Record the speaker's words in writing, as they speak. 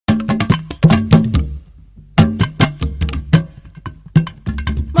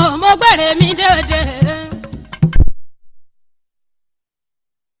gbèrè mi dòde.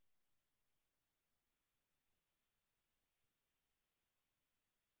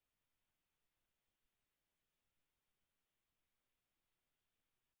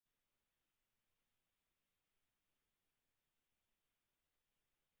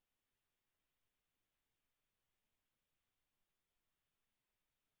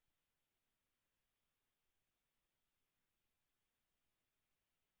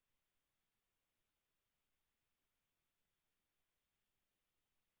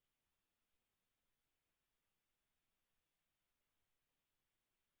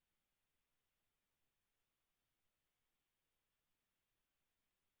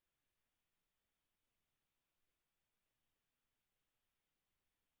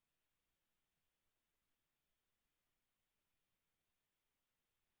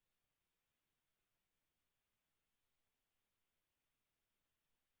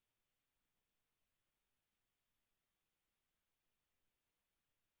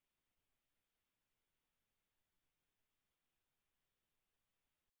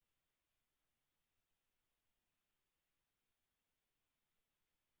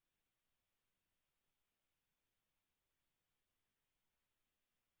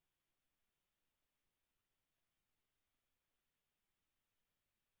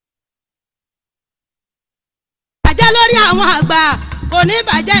 Lórí àwọn àgbà kò ní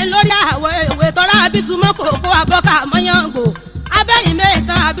bàjẹ́ lórí àwọn ìwé tọ́ra abisumọ́ kòkó abọ́ka mọ́yàngò abẹ́yìn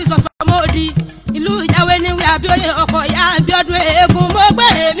mẹ́ẹ̀kan abisọ̀sọ̀ mọ́ọ̀dì ìlú ìjáwé níwé abíóyè ọkọ̀ ìyá Abíọ́dún eégún mo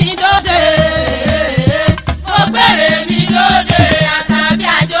gbèrè mi dóde. Mo gbèrè mi dóde Àṣàbí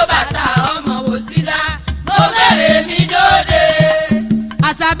àjọbàtà ọmọ Wòsílà mo gbèrè mi dóde.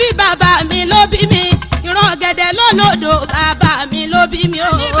 Àṣàbí bàbá mi ló bí mi ìran gẹ̀dẹ̀ lọ́lọ́dọ̀ bàbá mi ló bí mi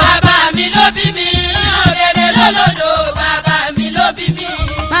o. Bàbá mi ló bí mi ìran gẹ̀dẹ̀ lọ́lọ́dọ̀ bàbá mi ló bí mi.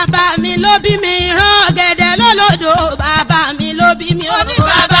 Bàbá mi ló bí mi ìran gẹ̀dẹ̀ lọ́lọ́dọ̀ bàbá mi ló bí mi o.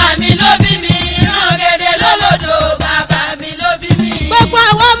 Bàbá mi ló bí mi ìran gẹ̀dẹ̀ lọ́lọ́dọ̀ bàbá mi ló bí mi. Gbogbo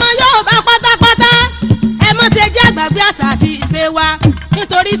àwọn ọmọ Yorùbá pátápátá ẹ mọ̀ ṣe jẹ́ àgbàgbé àṣà àti ìṣe wa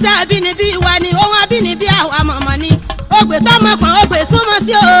nítorí sí abínibí wa ni ohun abínibí àwa mọ̀mọ́ ni ògbè tọmọ kan ògbè súnmọ́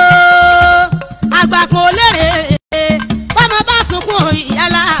sí o àgbà kan ò lérè bọ́mọ bá sunkún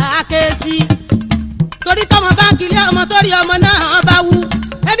ìyálà àkẹ́sí torí tọmọ bá ń kiri ọmọ torí ọmọ náà bá wú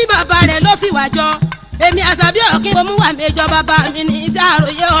ẹbí bàbá rẹ̀ ló fi wà jọ èmi Àṣàbí ọ̀kín mo mú wà méjọ bàbá mi ní iṣẹ́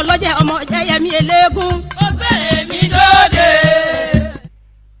àròyé ọlọ́jẹ́ ọmọ jẹ́yẹmí eléégún. Ó gbèrè mi dóde.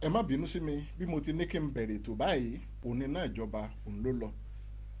 Ẹ má bínú sí mi bí mo ti ní kí n bẹ̀rẹ̀ ètò báyìí òní náà ìjọba òun ló lọ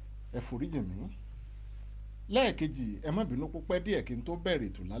ẹ foríjì mí lẹ́ẹ̀kejì ẹ má bínú púpẹ́ díẹ̀ kí n tó bẹ̀rẹ̀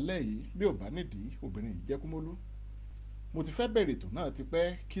ètò lálẹ́ yìí bí ò bá nídìí obìnrin yìí jẹ́ kúmọ́lú mo ti fẹ́ bẹ̀rẹ̀ ètò náà ti pẹ́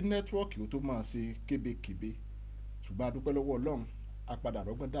kí nẹ́tíwọ́ọ̀kì ó tó máa ṣe kébékébé ṣùgbọ́n a dúpẹ́ lọ́wọ́ Ọlọ́run a padà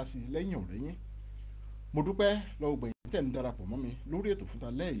rọ́gbọ́n dá sí lẹ́yìn ọ̀rẹ́yìn mo dúpẹ́ lọ́wọ́ gbẹ̀yìn tẹ̀ ń darapọ̀ mọ́ mi lórí ètò fúnta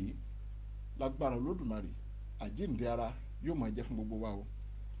lẹ́yìn lágbára Olódùmarè àjíǹde ara yóò máa jẹ́ fún gbogbo wa o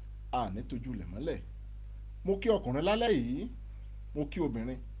àní tójú lẹ̀ mọ́lẹ̀ mo kí ọkùnrin lálẹ́ yìí mo kí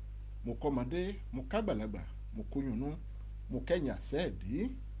obìnrin mo kọ́mọdé mo kágbàlagbà mo kóyúnú mo kẹ́yìn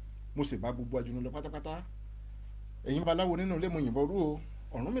àṣẹ́ẹ̀dí mo sì bá gbogbo ajúnú lọ pátápátá ẹ̀yin babaláwo nínú ilé mo yìnbọn rú o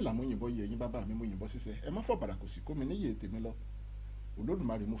Ọ̀rúnmìlà mo yìnbọn yẹ ẹ̀yin bàbá mi mo yìnbọn ṣiṣẹ́ ẹ má fọ̀ bàrà kò sí kómi níyè tèmi lọ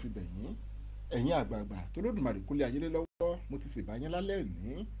Olódùmarè mo fi bẹ̀ yín ẹ̀yin àgbààgbà tó Olódùmarè kólé ayé lé lọ́wọ́ mo ti ṣèbá yín lálẹ́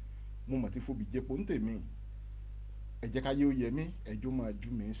òní mo mọ̀ ti fobi jẹpo ń tèmi ẹ jẹ́ káyé ó yẹ mí ẹjọ́ máa jú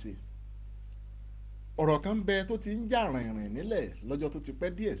mi ṣe ọ̀rọ̀ kan bẹ tó ti ń jà rìnrìn nílẹ̀ lọ́jọ́ tó ti pẹ́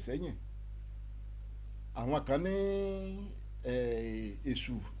díẹ̀ sẹ́yìn àwọn kan ní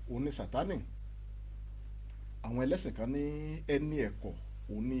èṣù òun ní Sátánì àwọn ẹlẹ́sìn kan ní ẹni ẹ̀kọ́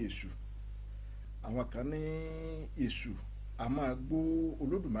òun ní èṣù àwọn kan ní èṣù a máa gbó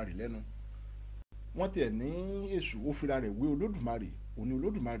Olódùmarè lẹ́nu wọ́n tiẹ̀ ní èṣù ó fira rẹ̀ wé Olódùmarè òun ní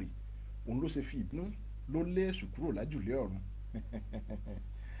Olódùmarè òun ló ṣe fi ìbínú ló lé èṣù kúrò lájùlé ọ̀run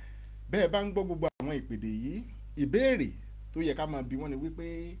bẹ́ẹ̀ bá ń gbọ́ gbogbo àwọn ìpèdè yìí ìbéèrè tó yẹ ká máa bi wọ́n ni wípé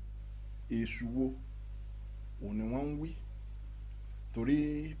èṣù wo òun ni wọ́n ń wí torí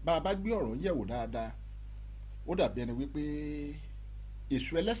bá a bá gbé ọ̀rọ̀ yẹ̀wò dáadáa ó dàbí ẹni wípé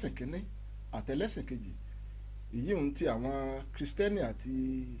èṣù ẹlẹ́sìn kínní àtẹlẹ́sìn kejì èyí ń ti àwọn Kristẹni àti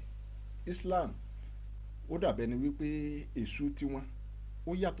Islam ó dàbí ẹni wípé èṣù tiwọn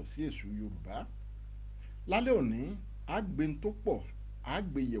ó yàtọ̀ sí èṣù Yorùbá lálẹ́ òní àgbẹ̀ tó pọ̀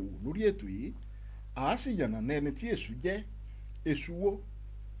àgbéyẹ̀wò lórí ètò yìí a sì yànnàná ẹni tí èṣù jẹ́ èṣù wo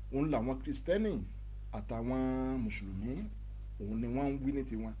òun làwọn Kristẹni àtàwọn mùsùlùmí òun ni wọ́n ń wí ní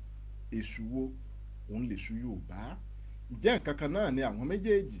tiwọn èṣù wo òun lèṣù Yorùbá jẹ́ nǹkan kan náà ni àwọn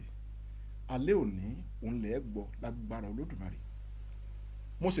méjèèjì alẹ́ òní òun lẹ̀ gbọ́ lágbára Olódùmarè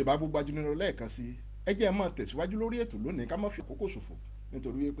mo sì bá gbogbo ajínrere lẹ́ẹ̀kan sí ẹ jẹ́ ẹ máa tẹ̀síwájú lórí ètò lónìí ká má fi àkókò ṣòfò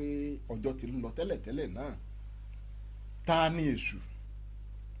nítorí wípé ọjọ́ ti ń lọ tẹ́lẹ̀tẹ́lẹ̀ náà. Ta ni èṣù?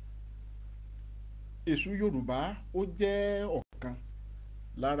 Èṣù Yorùbá ó jẹ́ ọ̀kan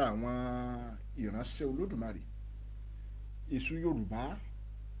lára àwọn ìránṣẹ́ Olódùmarè. Èṣù Yorùbá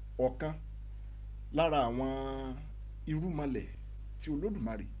ọ̀kan lára àwọn irúnmọlẹ̀ tí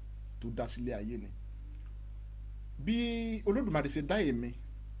Olódùmarè tó dá sílé ayé ni. Bí Olódùmarè ṣe dá èmi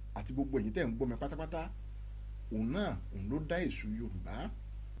àti gbogbo ẹ̀yin tẹ́ ń gbọ́ mi pátápátá, òun ló dá èṣù Yorùbá.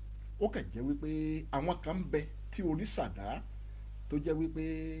 Ó kàn jẹ́ wípé àwọn kan ń bẹ tí òrìṣà dá tó jẹ́ wípé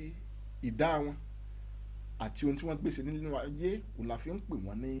ìdá wọn àti ohun tí wọ́n gbèsè nínú ayé òun la fi ń pè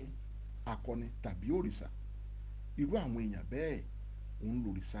wọ́n ní akọni tàbí òrìṣà. Irú àwọn èèyàn bẹ́ẹ̀ òun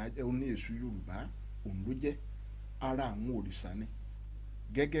lòrìṣà, òun ní èṣù Yorùbá, òun ló jẹ́ ara àwọn òrìṣà ni,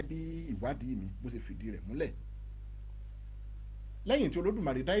 gẹ́gẹ́ bí ìwádìí mi bó ṣe fìdí rẹ̀ múlẹ̀. Lẹ́yìn tí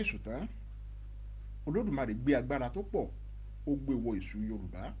Olódùmarè dá èṣù tán, Olódùmarè gbé agbára tó pọ̀ ó gbé wọ èṣù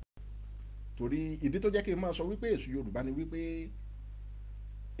Yorùbá. Torí ìdí tó jẹ́ kí n máa sọ wípé èṣù Yorùbá ni wípé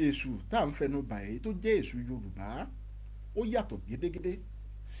èṣù tá à ń fẹnu bà èyí tó jẹ́ èṣù Yorùbá ó yàtọ̀ gédégédé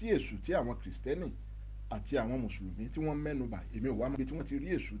sí èṣù tí àwọn Kìrìsìtẹ́nì àti àwọn Mùsùlùmí tí wọ́n mẹ́nu bà. Èmi ò wá mọ̀ bí tí wọ́n ti rí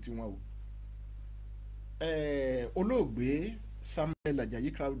èṣù tiwọn o. Olóògbé Samuel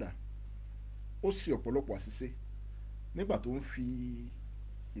Ajayi Crowther ó ṣe ọ̀pọ̀lọpọ̀ àṣìṣe nígbà tó ń fi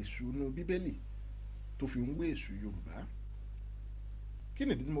èṣù inú Bíbélì tó fi ń wé èṣù Yorùbá. Kí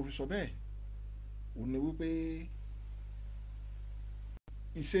nìdí tí mo fi sọ bẹ́ẹ̀? Ó ní wípé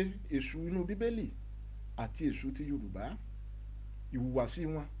ìṣe èṣù inú Bíbélì àti èṣù ti Yorùbá, ìhùwàsí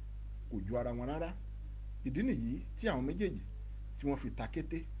wọn kò ju ara wọn rárá. Ìdí nìyí tí àwọn méjèèjì tí wọ́n fi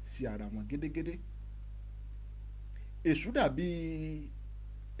takété sí ara wọn gédégédé. Èṣù dàbí,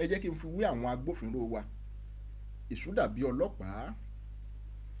 ẹ jẹ́ kí n fi wé àwọn agbófinró wa, èṣù dàbí ọlọ́pàá.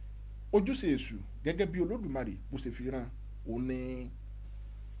 Ojúṣe èṣù gẹ́gẹ́ bí Olódùmarè bó ṣe fi rán òun ni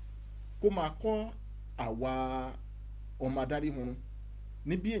kó máa kọ́ àwa ọmọ adarí hurun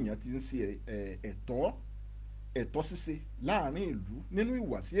ní bí èèyàn ti ń ṣe ẹ̀tọ́ ṣíṣe láàrin ìlú nínú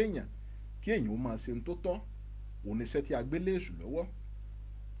ìwàsí èèyàn, kí èèyàn ó máa ṣe ohun tó tọ́. Òun ni iṣẹ́ tí a gbé lé èṣù lọ́wọ́.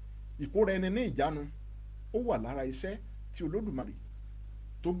 Ìkóra ẹni ní ìjánu ó wà lára iṣẹ́ tí Olódùmarè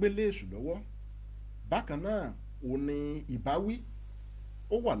tó gbé lé èṣù lọ́wọ́. Bákan náà òun ni ìbáwí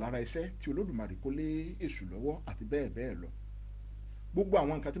ó wà lára iṣẹ́ tí Olódùmarè kó lé èṣù lọ́wọ́ àti bẹ́ẹ̀ bẹ́ẹ̀ lọ. Gbogbo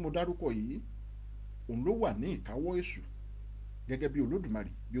àwọn nǹkan tí mo dárúkọ yìí òun ló wà ní ìkáwọ́ èṣù gẹ́gẹ́ bí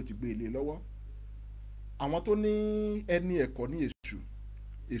Olódùmarè bí ó ti gbé ilé lọ́wọ́. Àwọn tó ní ẹni ẹ̀kọ́ ní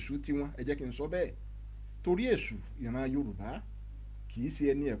èṣù tiwọn, ẹ jẹ́ kí n sọ bẹ́ẹ̀, torí èṣù ìran Yorùbá kì í ṣe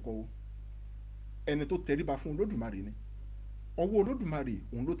ẹni ẹ̀kọ́ o. Ẹni tó tẹríba fún Olódùmarè ni. Ọwọ́ Olódùmarè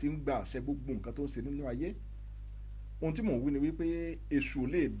òun ló ti ń gba àṣẹ gbogbo nǹkan tó ń ṣe nínú ayé. Ohun tí mò ń wí ni wípé èṣù ò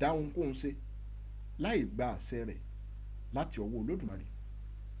lè dá ohunkóhun ṣe láì gba àṣẹ rẹ̀ láti ọwọ́ Olódùmarè.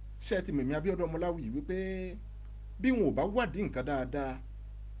 Ṣé ti mèmí Abíọ́dún Ọmọláwuyì wípé bí wọn ò bá wádìí nǹkan dáadáa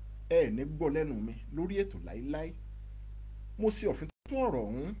ẹ ní gbọ́ lẹ́nu mi lórí ètò láíláí. Mo ṣe òfin tó ọ̀rọ̀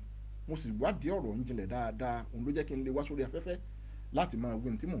ọ̀hún, mo sì wádìí ọ̀rọ̀ ọ̀hún jinlẹ̀ dáadáa. Òun ló jẹ́ kí n lè wá sórí afẹ́fẹ́ láti máa wí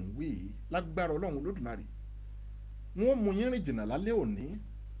ohun tí mò ń wí yìí. Lágbára Ọlọ́run Olódùmarè, wọ́n mú yín rìn jìnnà lálẹ́ òní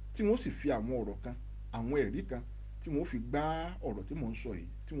tí wọ́n sì fi àwọn ọ̀rọ̀ kan, àwọn ẹ̀rí kan tí wọ́n fi gbá ọ̀rọ̀ tí mò ń sọ yìí,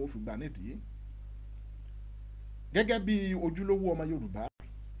 tí wọ́n fi gbá nídìí. Gẹ́gẹ́ bí ojúlówó ọmọ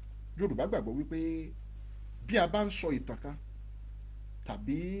Yorùbá gbàgbọ́ wípé bí a bá ń sọ ìtàn kan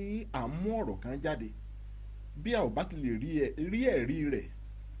tàbí à ń mú ọ̀rọ̀ kan jáde, bí a ò bá ti lè rí ẹ̀rí rẹ̀,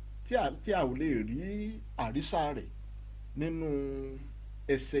 tí a ò lè rí àrísà rẹ̀ nínú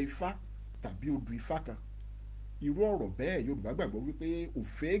ẹsẹ̀ Ifá tàbí odù Ifá kan, irú ọ̀rọ̀ bẹ́ẹ̀ Yorùbá gbàgbọ́ wípé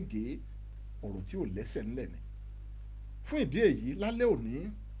òféègé ọ̀rọ̀ tí ò lẹ́sẹ̀ ńlẹ̀ ni. Fún ìdí èyí lálẹ́ òní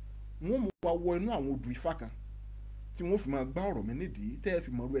wọ́n mú wa wọ inú àwọn odù Ifá kan tí wọ́n fi máa gbá ọ̀rọ̀ mi nídìí, tẹ́ ẹ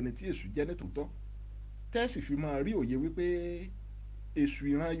fi mọ̀ rú ẹni tí èṣù jẹ́ nítòótọ́, tẹ́ ẹ sì fi máa rí òye wípé èṣù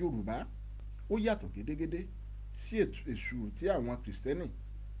ìran Yorùbá ó yàtọ̀ gédégédé sí èṣù tí àwọn Kìrìsìtẹ́nì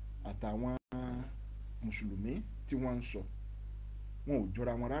àtàwọn Mùsùlùmí tí wọ́n ń sọ. Wọn ò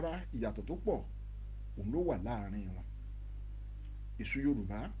jọra wọn rárá, ìyàtọ̀ tó pọ̀ òun ló wà láàrin wọn. Èṣù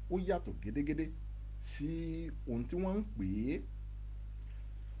Yorùbá ó yàtọ̀ gédégédé sí ohun tí wọ́n ń pè é.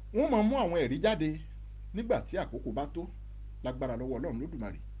 Wọ́n máa mú àwọn ẹ̀rí jáde nígbà tí àkókò bá tó, lágbára lọ́wọ́ Ọlọ́run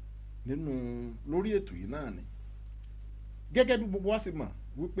Lódùmarè, lórí ètò yìí náà ni. Gẹ́gẹ́ bí gbogbo wa ṣe mọ̀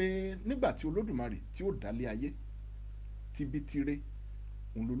wípé nígbà tí Olódùmarè tí ó dálé ayé tibitire,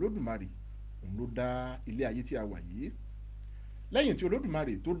 òun ló dá ilé ayé tí a wà yìí. Lẹ́yìn tí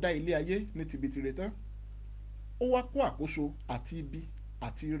Olódùmarè tó dá ilé ayé ní tibitire tán, ó wá kó àkóso àti ibi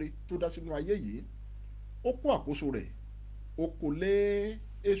àti ire tó dá sínú ayé yìí, ó kó àkóso rẹ̀ ó kó lé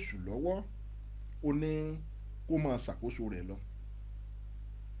èṣù lọ́wọ́ ó ní kó máa ṣàkóso rẹ̀ lọ.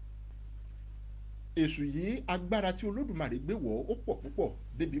 èṣù yìí agbára tí olódùmarè gbé wọ̀ ó pọ̀ púpọ̀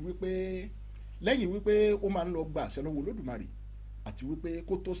débi wípé lẹ́yìn wípé ó máa ń lọ gba àṣẹ lọ́wọ́ olódùmarè àti wípé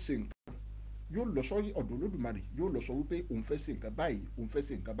kó tó ṣe nǹkan yóò lọ sọ ọ̀dọ̀ olódùmarè yóò lọ sọ wípé òun fẹ́ ṣe nǹkan báyìí òun fẹ́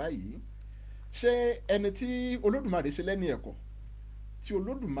ṣe nǹkan báyìí. ṣé ẹni tí olódùmarè ṣe lẹ́ni ẹ̀kọ́ tí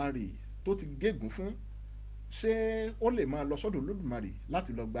olódùmarè tó ti gégùn fún ṣé ó lè máa lọ sọ́dọ̀ olódùmarè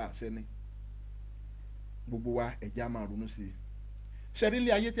láti lọ gba àṣẹ ni? gbogbo wa ẹ jẹ́ á máa ronú sí i. ṣe rí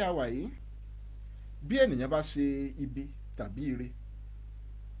ilé ayé tí a wà yìí bí ènìyàn bá ṣe ibi tàbí ire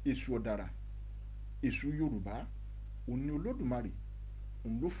èṣù ọ̀dàrà èṣù yorùbá òun ni olódùmarè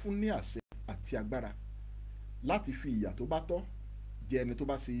òun ló fún ní àṣẹ àti agbára láti fi ìyà tó bá tọ́ jẹ ẹni tó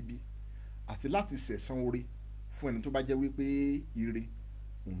bá ṣe ibi àti láti sẹ̀san oore fún ẹni tó bá jẹ́ wípé ire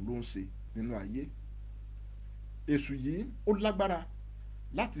òun ló ń ṣe nínú ayé. èṣù yìí ó lágbára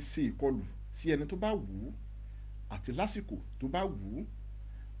láti ṣe ìkọlù sí ẹni tó bá wù ú àti lásìkò tó bá wù ú.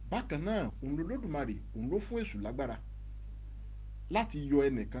 bákan náà òun lolódùmarè òun ló fún èṣù lágbára láti yọ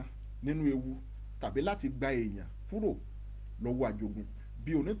ẹnìkan nínú ewu tàbí láti gba èèyàn kúrò lọ́wọ́ àjogún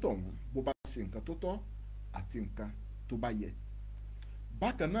bí onítọ̀hún bó bá ṣe nǹkan tó tọ́ àti nǹkan tó bá yẹ.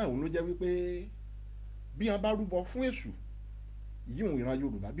 bákan náà òun ló jẹ́ wípé bí wọ́n bá rúbọ fún èṣù yìí òun ìran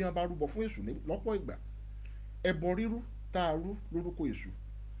yorùbá bí wọ́n bá rúbọ fún èṣù lọ́pọ̀ ìgbà ẹbọ rírú tá a rú lórúkọ èṣù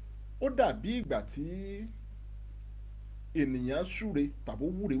ó dàbí ìgbà tí ènìyàn súre tàbí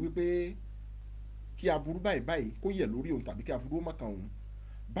wúre wípé kí aburú báyìí báyìí kó yẹ lórí òun tàbí kí aburú ó má kan òun.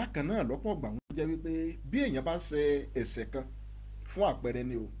 bákan náà lọ́pọ̀ ìgbà wọn jẹ́ wípé bí èèyàn bá ṣe ẹ̀ṣẹ̀ kan fún àpẹẹrẹ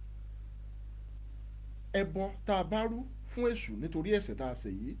ni o ẹbọ tá a bá rú fún èṣù nítorí ẹ̀ṣẹ̀ tá a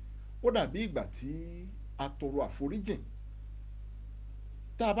ṣẹ̀ yìí ó dàbí ìgbà tí a tọrọ àforíjìn.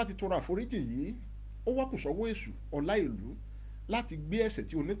 tá a bá ti tọrọ àforíjìn yìí ó wá kù sọ́wọ́ èṣù ọlá ìlú láti gbé ẹ̀ṣẹ̀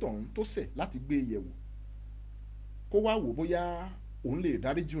tí onítọ̀hún tó ṣẹ̀ láti gbé e yẹ̀wò kó wá wò bóyá òun lè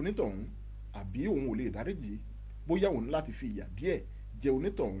dáríjì onítọ̀hún àbí òun ò lè dáríjì bóyá òun láti fi ìyà díẹ̀ jẹ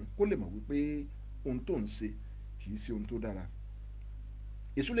onítọ̀hún kó lè mọ̀ wípé ohun tó ń ṣe kì í ṣe ohun tó dára.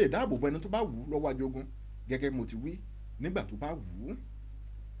 èṣù lè dáàbò bo ẹni tó bá wù ú lọ́wọ́ ajogun gẹ́gẹ́ mo ti wí nígbà tó bá wù ú.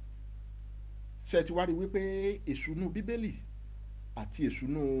 ṣé ti wá rí wípé èṣù nú bíbélì àti èṣù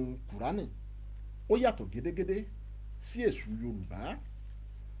nú kùránì ó yàtọ̀ gédégédé sí èṣù yorùbá.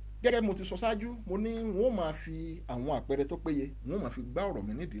 gẹ́gẹ́ mo ti sọ ṣáájú mo ní wọ́n máa fi àwọn àpẹẹrẹ tó péye wọ́n máa fi gbá ọ̀rọ̀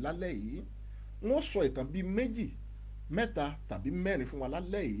mi nídìí lálẹ́ yìí. wọ́n sọ ìtàn bíi méjì mẹ́ta tàbí mẹ́rin fún wa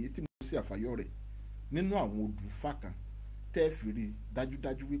lálẹ́ yìí tí mo ṣe àfàyọ rẹ̀ nínú àwọn odùfà kan tẹ́ fi rí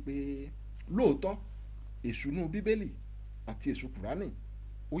dájúdájú wípé lóòótọ́ èṣù nú bíbélì àti èṣù kùránì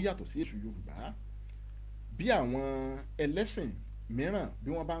ó yàtọ̀ sí èṣù yorùbá. bí àwọn ẹlẹ́sìn mìíràn bí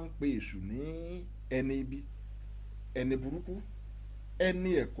wọ́n bá ń pe èṣù ní ẹni ibi ẹni burúkú ẹni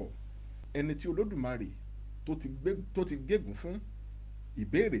ẹ̀kọ́ ẹni tí olódùmarè tó ti gégùn fún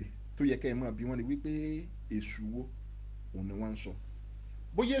ìbéèrè tó yẹ kẹ́ ẹ máa bí wọ́n ní wípé èṣù wo òun ni wọ́n ń sọ.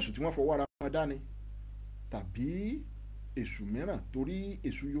 bóyá èṣù tí wọ́n fọwọ́ ara wọn dání tàbí èṣù mìíràn torí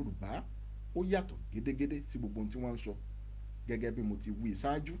èṣù yorùbá ó yàtọ̀ gédégédé sí gbogbo ohun tí wọ́n ń sọ gẹ́gẹ́ bí mo ti wí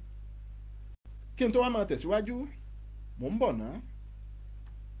ṣáájú. kí n tó wá máa tẹ̀síwájú mò ń bọ̀ ná.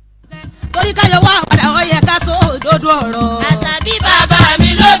 torí ká yọ wá padà wọ́n yẹ ká sọ òdodo ọ̀rọ̀. Àṣàbí bàbá mi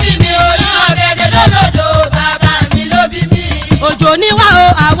ló bí mi orí ọ̀gẹ̀dẹ̀ lólòdò bàbá mi ló bí mi. òjò níwá o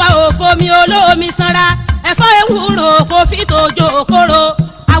àwa ò fomi olómi sanra ẹ̀fọ́ ewúro kò fi tòjò kóró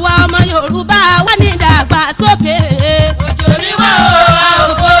àwa ọmọ yorùbá wà ní ìdàgbàsókè. Òjò níwá o a ò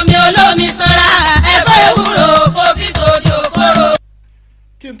fomi olómi sanra ẹ̀fọ́ ewúro kò fi tòjò kóró.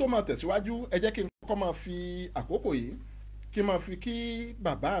 kí n tó máa tẹ̀síwájú ẹ jẹ́ kí n kọ́kọ́ máa fi àkókò yìí kí n máa fi kí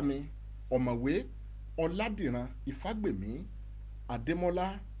bàbá mi ọ̀mọ̀wé ọládìran ìfágbèmí adémọ́lá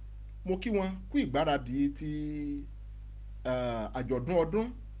mo kí wọn kú ìgbáradì ti àjọ̀dún ọdún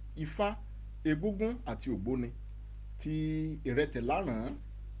ifá egúngún àti ògbóni ti ìrẹtẹ̀ láràn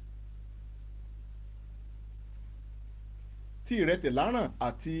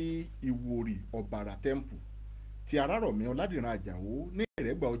àti ìwòrì ọ̀bàrà tẹ́ḿpù ti arárọ̀mí ọládìran àjàó ní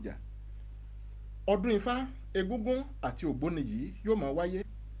ìrẹ́gbà ọjà. ọdún ifá egúngún àti ògbóni yìí yóò máa wáyé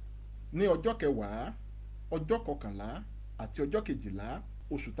ní ọjọ́ 10 ọjọ́ 11 àti ọjọ́ 12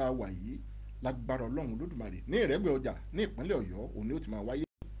 oṣù tá a wà yìí lágbára ọlọ́run lódùmarè ní ìrẹ́gbẹ̀ ọjà ní ìpínlẹ̀ ọ̀yọ́ òní ó ti máa wáyé.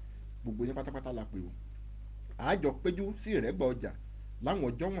 gbogbo yín pátápátá la pè o àjọ péjú sí ìrẹ́gbẹ̀ ọjà láwọn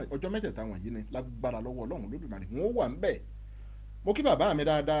ọjọ́ mẹ́tẹ̀ẹ̀ta wọ̀nyí ni lágbára lọ́wọ́ ọlọ́run lódùmarè wọn ó wà ń bẹ̀. mo kí bàbá mi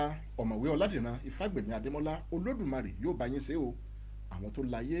dáadáa ọ̀mọ̀wé ọládìran ìfágbèmí adémọ́lá olódùmarè yóò bá yín ṣe o àwọn tó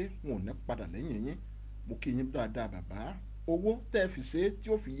láyé wọn ò ní padà lẹ́yìn yín. mo kí yín dáadáa bàbá owó tẹ́ ẹ fi ṣe tí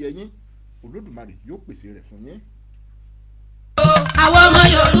ó fi yẹ yín olódùmarè yóò pèsè rẹ̀ fún yín. àwọn ọmọ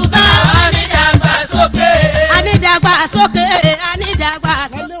yorùbá Anídàgbàsókè. Anídàgbàsókè.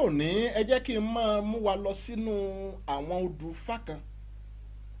 Anídàgbàsókè. lálẹ́ òní ẹ jẹ́ kí n máa mú wa lọ sínú àwọn odù Ifá kan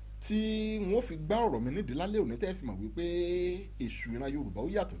tí wọ́n fi gbá ọ̀rọ̀ mi nídìí lálẹ́ òní tẹ́ fi mọ̀ wípé èṣù ìran Yorùbá ó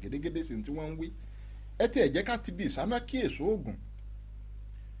yàtọ̀ gédégédé sí tí wọ́n ń wí ẹ tí ẹ jẹ́ ká ti bí ìsáná kí èso oògùn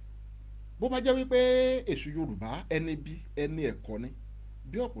bó bá jẹ́ wípé èṣù Yorùbá ẹni bí ẹni ẹ̀kọ́ ni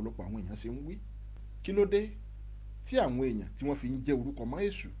bí ọ̀pọ̀lọpọ̀ àwọn èèyàn ṣe ń wí kí ló dé tí àwọn èèyàn tí wọ́n fi ń jẹ́ orúkọ mọ́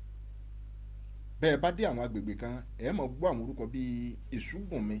èṣù bẹ́ẹ̀ bá dé àwọn agbègbè kan ẹ máa gbọ́ àwọn orúkọ bíi èṣù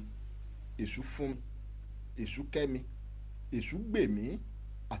gùn mi èṣù fún mi èṣù kẹ́ mi èṣù gbè mí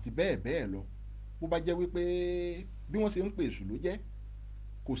àti bẹ́ẹ̀ bẹ́ẹ̀ lọ bó bá jẹ́ wípé bí wọ́n ṣe ń pe èṣù ló jẹ́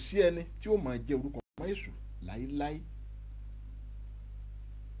kò sí ẹni tí ó máa jẹ́ orúkọ mọ́ èṣù láíláí.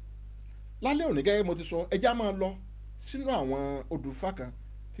 lálẹ́ òní gẹ́gẹ́ mo ti sọ ẹjá máa lọ sínú àwọn odù Ifá kan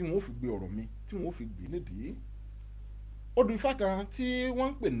tí wọ́n ó fi gbé ọ̀rọ̀ mi tí wọ́n ó fi gbé nídìí. odù Ifá kan tí wọ́n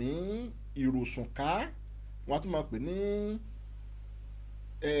ń pè ní ìròsùnká wọ́n á tún máa pè ní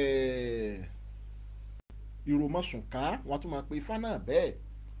ìròmọ̀sùnká wọ́n á tún máa pe Ifá náà bẹ́ẹ̀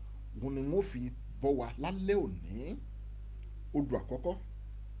òun ni wọ́n fi bọ́ wa lálẹ́ òní. odù àkọ́kọ́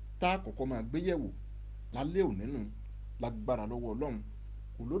tá a kọ́kọ́ máa gbé yẹ̀wò lálẹ́ òní nù lágbára lọ́wọ́ Ọlọ́run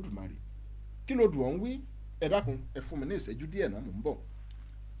Olódùmarè kí ló dùn ọ́ ń wí ẹ dákun ẹ fún mi ní ìṣẹ́jú díẹ̀ náà mò ń bọ̀.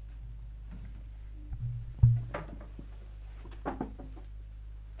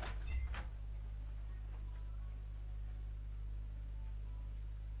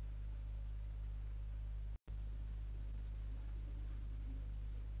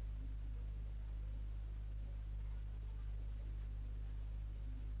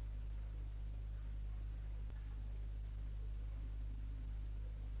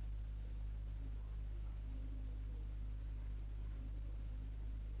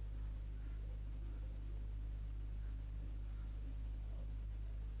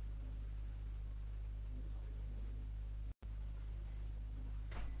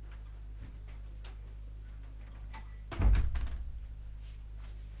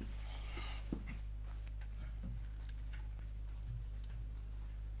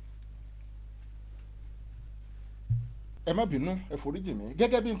 ẹ má bínú ẹ foríjì mí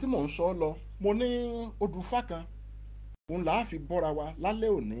gẹ́gẹ́ bí n tí mò ń sọ lọ mo ní odù Ifá kan òun là á fi bọ́ra wa lálẹ́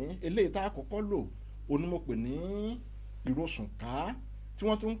òní eléyìí tá a kọ́kọ́ lò òun ni mo pè ní ìròsùnká tí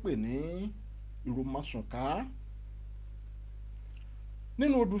wọ́n tún ń pè ní ìròmọ̀sùnká.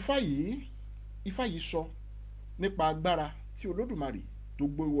 nínú odù Ifá yìí sọ nípa agbára tí Olódùmarè tó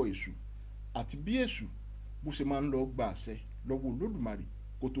gbé wọ èṣù àti bí èṣù bó ṣe máa ń lọ gba àṣẹ lọ́wọ́ Olódùmarè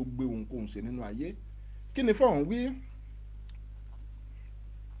kó tó gbé ohunkóhun ṣe nínú ayé. kí ni fọ́ọ̀hún wí?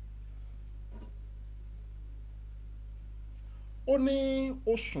 ó ní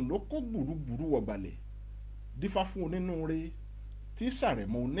oṣùn ló kó gbùrúgbùrú wọ̀gbàlẹ̀ dífá fún onínúure tí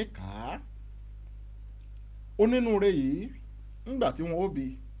sàrẹ̀mọ oníkàá. onínúure yìí ńgbà tí wọ́n ó bí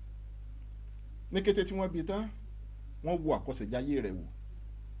ní kété tí wọ́n bí tán wọ́n wo àkọsẹ̀jáyé rẹ̀ wò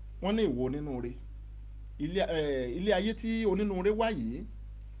wọ́n ní ìwọ onínúure ilé ayé tí onínúure wá yìí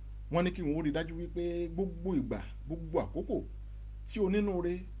wọ́n ní kí wọ́n rí dájú wípé gbogbo ìgbà gbogbo àkókò tí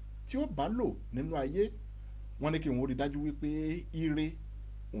onínúure tí ó bá lò nínú ayé wọ́n ní kí wọ́n rí dájú wípé ire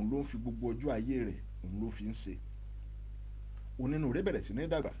òun ló ń fi gbogbo ọjọ́ ayé rẹ̀ òun ló fi ń ṣe. onínúure bẹ̀rẹ̀ sí ní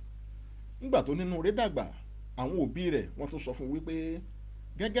dàgbà nígbà tó onínúure dàgbà àwọn òbí rẹ̀ wọ́n tún sọ fún wípé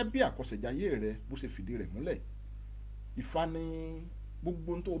gẹ́gẹ́ bí àkọsẹ̀jáyé rẹ̀ bó ṣe fìdí rẹ̀ múlẹ̀ Ifá ní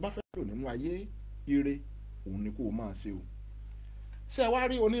gbogbo ohun tó o bá fẹ́ lò nínú ayé ire òun ni kó o máa ṣe o. ṣé ẹ wá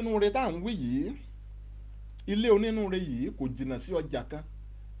rí onínúure tá à ń wí yìí ilé onínúure yìí kò jìnnà sí ọjà kan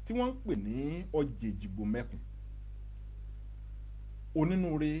tí wọ́n ń pè ní ọjà Èjìgbò Mẹ́kùn.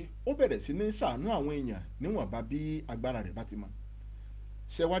 onínúure ó bẹ̀rẹ̀ sí ní ṣàánú àwọn èèyàn níwọ̀nba bí agbára rẹ̀ bá ti mọ.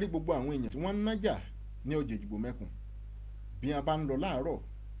 ṣé wá rí gbogbo àwọn èèyàn tí wọ́n ń nájà ní ọjà Èjìgbò Mẹ́kùn bí wọ́n bá ń lọ láàárọ̀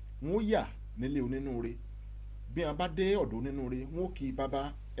wọ́n ó yà nílé onínúure bí wọ́n bá dé ọ̀dọ̀ onínúure wọ́n ó kí bàbá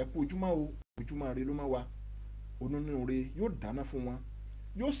ẹ kú ojúmọ́ o ojúmọ́ rẹ ló máa wá. onínúure yóò dáná fún wọn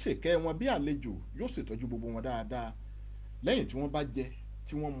yóò ṣèkẹ́ wọn bí àlejò yóò ṣètọ́jú gbogbo wọn dáadáa. lẹ́yìn tí wọ́n bá jẹ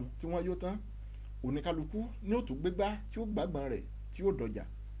tí wọ́n mu tí wọ́n yó tán oníkálukú ní ó tún gbégbá tí ó gbàgbọ́n rẹ̀ tí ó dọjà.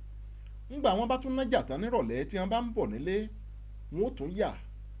 ńgbà wọn bá tún nájà tán nírọ̀lẹ́ tí wọ́n bá ń bọ̀ nílé wọn ó tún yà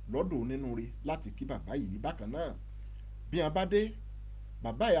lọ́dọ̀ onínúure láti kí bàbá yìí bákan náà. bí wọ́n bá dé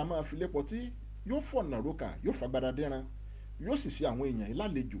bàbá yìí a máa fi lépọ̀ tí yóò fọ̀nà rókà yóò fagbada dẹ́ran yóò sì ṣe àwọn èèyàn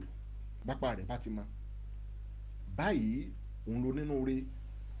ìlàlejò bápá rẹ̀ bá ti mọ. báyìí òun ló onínúure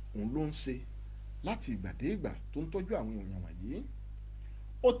òun ló ń ṣe láti ìgbà dé ìgbà tó ń tọ́jú àwọn èèyàn wọ̀nyí.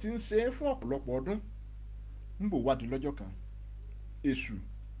 ó ti ń ṣe é fún ọ̀pọ̀lọpọ̀ ọdún ń bò wá di lọ́jọ́ kan èṣù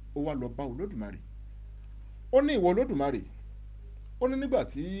ó wá lọ bá Olódùmarè ó ní ìwọ Olódùmarè ó ní nígbà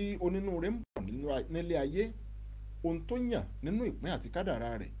tí onínúure ń bọ̀ nílé ayé ohun tó yàn nínú ìpín àti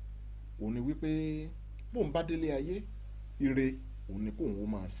kádàrá rẹ̀ òun ni wípé bóun bá délé ayé ire òun ni kóun ó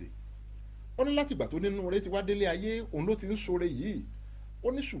máa ṣe. ó ní látìgbà tó onínúure ti wá délé ayé òun ló ti ń ṣoore yìí.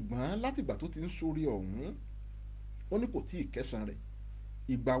 ó ní ṣùgbọ́n látìgbà tó ti ń ṣoore ọ̀hún ó ní kò tí ì kẹsàn rẹ̀.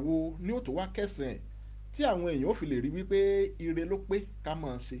 ìgbà wo ni ó tó wá kẹsàn ẹ̀ tí àwọn èèyàn ó fi lè rí wípé ire ló pé ká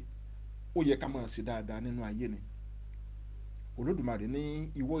máa ṣe, ó yẹ ká máa ṣe dáadáa nínú ayé ni. Olódùmarè ní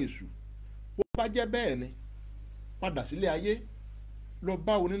ìwọ èṣù bó bá jẹ́ bẹ́ẹ̀ ni padà sílé ayé lọ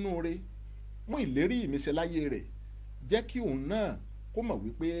bá onínúure mú ìlérí ìmíṣẹ láyé rẹ̀, jẹ́ kí òun náà kó mọ̀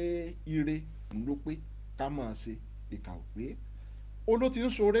wípé ire òun ló pé ká máa ṣe, ìkà ò pé. ó ló ti ń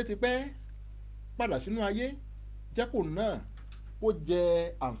ṣoore tipẹ́, padà sínú ayé jẹ́ kó náà kó jẹ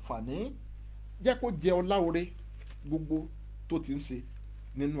àǹfààní, jẹ́ kó jẹ ọlá oore gbogbo tó ti ń ṣe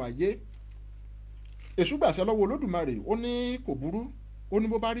nínú ayé. èṣù gbàṣẹ lọ́wọ́ Olódùmarè, ó ní kò burú, ó ní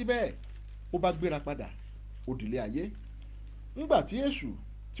bó bá rí bẹ́ẹ̀ ó bá gbéra padà ó dìlé ayé. ńgbà tí èṣù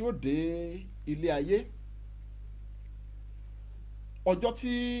tí ó dé ilé ayé, ọjọ́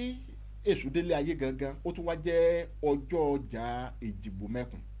tí èṣù délé ayé gangan ó tún wá jẹ́ ọjọ́ ọjà Èjìgbò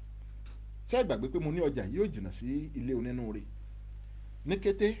Mẹ́kùn. ṣé ẹ gbàgbé pé mo ní ọjà yìí ò jìnnà sí ilé onínúure. ní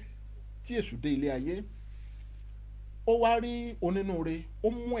kété tí èṣù dé ilé ayé ó wá rí onínúure, ó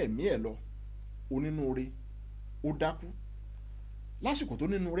mú ẹ̀mí ẹ̀ lọ. onínúure ó dákú. lásìkò tó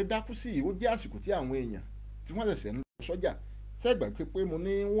onínúure dákú sí yìí ó jẹ́ àsìkò tí àwọn èèyàn tí wọ́n ṣẹ̀ṣẹ̀ ń lọ sọ́jà. ṣé ẹ gbàgbé pé mo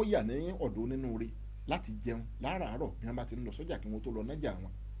ní wọ́n yà ní ọ̀dọ̀ onínúure láti jẹun láràárọ̀ bí wọ́n bá ti ń lọ sọ́jà kí wọ́n tó lọ nájà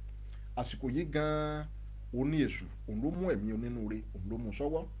wọn. àsìkò yìí gan-an oní èṣù òun ló mú ẹ̀mí onínúure, òun ló mú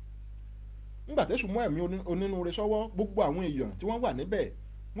sọ́wọ́. nígbà tẹ́ṣù mú ẹ̀mí onínúure sọ́wọ́, gbogbo àwọn èèyàn tí wọ́n wà níbẹ̀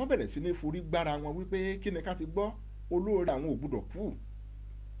wọ́n bẹ̀rẹ̀ sí ní forí gbára wọn wípé kí ni ká ti gbọ́, olóore àwọn ò gbúdọ̀ kú.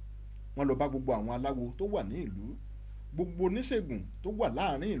 wọ́n lọ bá gbogbo àwọn aláwo tó wà ní ìlú, gbogbo oníṣègùn tó wà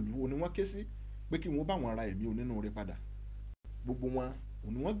láàrin ìlú ni wọ́n ké sí pé kí wọ́n bá wọn ra ẹ̀mí onínúure padà. gbogbo wọn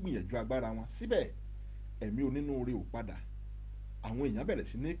òní wọ́n gbìyànjú agbára wọn, síbẹ̀ ẹ̀mí onínúure ò padà. àwọn èèyàn bẹ̀rẹ̀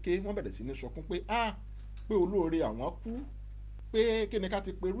sí ní ké, wọ́n bẹ̀rẹ̀ sí ní sọkún pé pé olóore àwọn kú, pé kí ni ká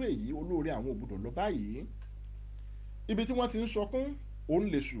ti perú èyí, olóore àwọn ò gbúdọ̀ lọ báyìí. ibi tí wọ́n ti ń sọkún òun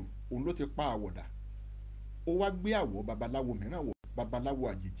lèṣù, òun ló ti pa àwọ̀dà. ó wá gbé àwọ̀ babaláwo mìíràn wọ̀, babaláwo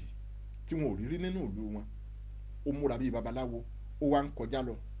àjèjì tí wọn ò rí rí nínú ìlú wọn. ó múra bíi babaláwo, ó wá ń kọjá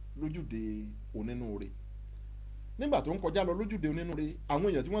lọ lójúde onínúure. nígbà tó ń kọjá lọ lójúde onínúure, àwọn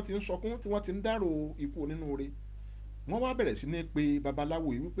èèyàn tí wọ́n ti ń sọkún, tí wọ́n ti ń dárò ikú onínúure, wọ́n wá bẹ̀rẹ̀ sí ní pe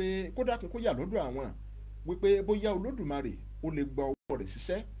babaláwo yìí wípé kó dákun kó yà lọ́dọ̀ àwọn, wípé bóyá Olódùmarè ó lè gba ọwọ́ rẹ̀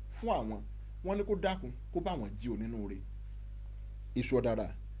ṣiṣẹ́ fún àwọn. wọ́n ní kó dákun kó bá wọn jí onínúure. èṣù ọ̀dàrà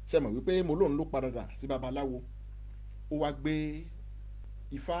ṣe mọ̀ wípé mo lóun ló padà sí babaláwo. ó wá gbé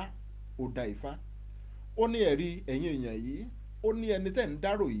ifá, ó da ifá. ó ní ẹ̀rí ẹ̀yin èèyàn yìí, ó ní ẹni tẹ́ ń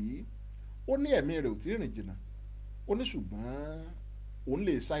dárò yìí, ó ní ẹ̀mí rẹ̀ ò tí ì rìn jìnnà. ó ní ṣùgbọ́n òun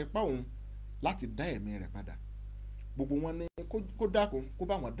lè sa ipá òun láti dá ẹ̀mí rẹ̀ padà. gbogbo wọn ní kó dákun kó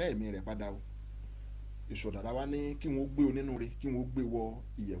bá wọn dá ẹ̀mí rẹ̀ padà o. èṣù ọ̀dàrà wa ní kí wọ́n gbé onínúure, kí wọ́n gbé wọ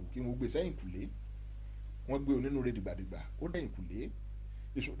ìyẹ̀wù, kí wọ́n gbé sẹ́yìn kùlé. wọ́n gbé onínúure dìgbàdìgbà, ó dẹ̀yìn kùlé.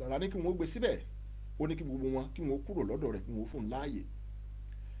 èṣù ọ̀dàrà ní kí wọ́n gbé síbẹ̀, ó ní kí gbogbo wọn kí wọ́n kúrò lọ́dọ̀ rẹ̀, kí wọ́n fún un láàyè.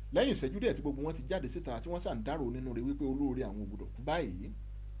 lẹ́yìn ìṣẹ́jú díẹ̀ tí gbogbo wọn ti jáde síta, tí wọ́n sàn dárò onínúure wípé olóore àwọn ò gbọdọ̀ kú báyìí,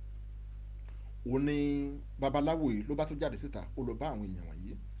 ó ní babaláwo yìí ló bá tó jáde síta, ó lọ bá àwọn èèyàn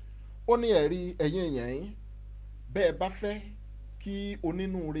wọ̀nyí. ó ní ẹ̀rí ẹ̀yin èèyàn yín, bẹ́ẹ̀ bá fẹ́ kí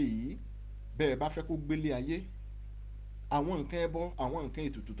onínúure yìí, bẹ́ẹ̀ bá fẹ́ kó gbélé ayé, àwọn nǹkan ẹbọ, àwọn nǹkan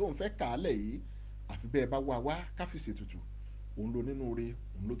ètùtù tó ń fẹ́ kàálẹ̀ yìí, àfi bẹ́ẹ̀ bá wá káfíìsì ètùtù, òun ló onínúure,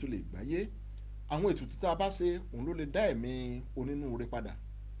 òun ló tó lè gbáyé. àwọn ètùtù tá a bá ṣe òun ló lè dá ẹ̀mí onínúure padà.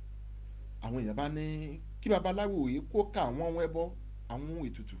 àwọn èèyàn bá ní kí babaláwo yìí kó ka àwọn ohun ẹbọ, àwọn ohun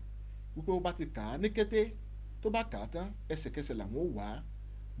ètùtù, wípé ó bá ti kà á ní kété tó bá kà á tán ẹsẹ̀kẹsẹ̀ làwọn ò wá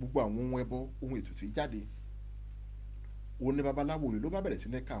gbogbo àwọn ohun ẹbọ, ohun ètùtù yìí jáde. òun ni babaláwo yìí ló bá bẹ̀rẹ̀ sí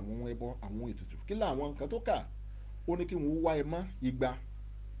ní ka àwọn ohun ẹbọ, àwọn ohun ètùtù. kí làwọn nǹkan tó kà? ó ní kí wọ́n wá ẹmọ́ igba,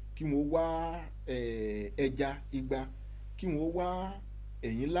 kí wọ́n wá ẹja igba, kí wọ́n wá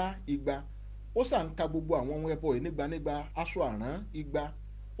ẹ̀yìnlá igba. ó sà ń ka gbogbo àwọn ohun ẹbọ yìí nígba, aṣọ àrán igba,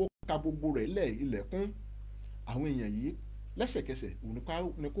 ó ka gbogbo rẹ̀ ilẹ̀kùn. àwọn èèyàn yìí lẹ́sẹ̀kẹsẹ̀ òun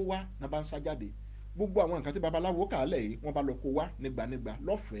ni kó wá náà bá ń sá jáde. gbogbo àwọn nǹkan tí babaláwo kà á lẹ̀ yìí wọ́n bá lọ kó wá nígba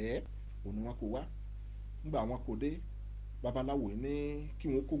lọ́fẹ̀ẹ́, òun ni wọ́n kó wá. nígbà wọn kò dé, babaláwo yìí ní kí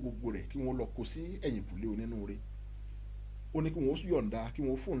wọ́n kó gbogbo rẹ̀, kí wọ́n lọ kó sí ẹ̀yìnkùlé onínúure. ó ní kí wọ́n yọ̀ǹda, kí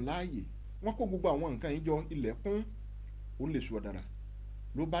wọ́n fún un láàyè. wọ́n kó gbogbo àwọn nǹkan yìí jọ, ilẹ̀kùn. ó lè Èṣù ọ̀dàrà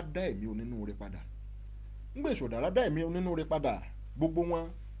ló bá dá ẹ̀mí onínúure padà. ńgbà Èṣù ọ̀dàrà dá ẹ̀mí onínúure padà, gbogbo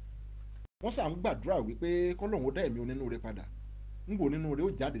wọn sà ń gbàdúrà wípé kọ́lọ́hún dá ẹ̀mí onínúure padà. ńgbò onínúure ó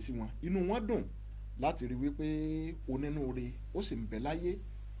jáde sí wọn inú wọn dùn láti rí wípé onínúure ó sì ń bẹ láyé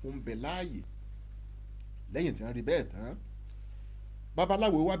ó ń bẹ láàyè. lẹ́yìn tí wọ́n rí bẹ́ẹ̀ tán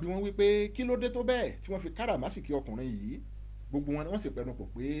babaláwo wá bí wọ́n wípé kí ló dé tó bẹ́ẹ̀ tí wọ́n fi káràmásìkí ọkùnrin yìí. gbogbo wọn ni wọ́n sì pẹnu pọ̀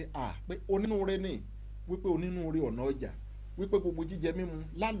pé onínúure ni wípé onínúure ọ̀nà ọjà wípé gbogbo jíjẹ mímu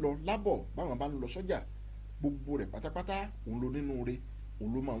lálọ lábọ̀ báwọn bá ń lọ sọ́jà gbogbo rẹ̀ pátápátá òun ló nínúure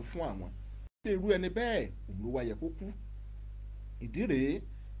òun ló máa ń fún àwọn. ṣé irú ẹni bẹ́ẹ̀ òun ló wá yẹ kó kú. ìdí rèé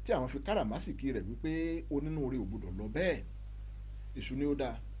tí àwọn fi káràmásìkí rẹ̀ wípé onínúure ò gbọdọ̀ lọ bẹ́ẹ̀. èṣù ni ó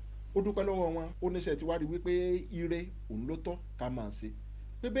dáa ó dúpẹ́ lọ́wọ́ wọn ó níṣẹ́ ti wá rí wípé ire òun ló tọ́ ká máa ṣe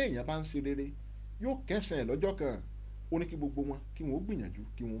pé bẹ́ẹ̀ èèyàn bá ń ṣe rere yóò kẹsàn-án lọ́jọ́ kan ó ní kí gbogbo wọn kí wọn ó gbìyànjú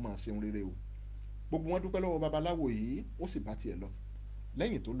kí wọn ó máa ṣe rere o. gbogbo wọn dúpẹ́ lọ́wọ́ babaláwo yìí ó sì bá tiẹ̀ lọ.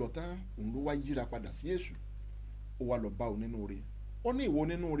 lẹ́yìn tó lọ tán òun ló wá yíra padà sí èṣù ó wá lọ bá onínúure ó ní ìwọ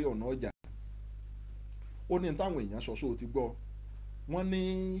onínúure ọ̀nà ọjà ó ní táwọn èèyàn sọ sóò ti gbọ́ wọ́n ní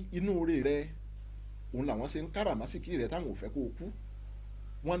inúure rẹ òun làwọn ṣe ń káràmásìkí rẹ táwọn ò fẹ́ kó o kú.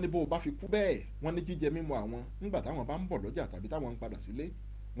 wọ́n ní bó o bá fi kú bẹ́ẹ̀ wọ́n ní jíjẹ mímu àwọn nígbà táwọn bá ń bọ̀ lọ́jà tàbí táwọn ń padà sílé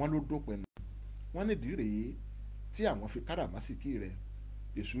wọ́n ló dópin nù. wọ́n nídìí rèé tí àwọn fi káràmásìkí rẹ.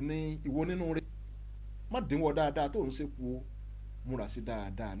 èṣù ní ìwọ onínúure má dínwọ́ dáadáa tó ń ṣekú o múra sí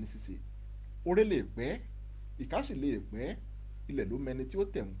dáadáa ní ṣíṣe. oore lè pẹ́ ìkà sì lè pẹ́ ilẹ̀ ló mẹni tí ó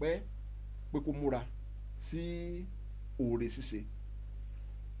tẹ̀ ń pẹ́ pé kó múra sí oore ṣíṣe.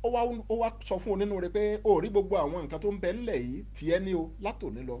 ó wá sọ fún onínúure pé ó rí gbogbo àwọn nǹkan tó ń bẹ nílẹ̀ yìí tiẹ̀ ní o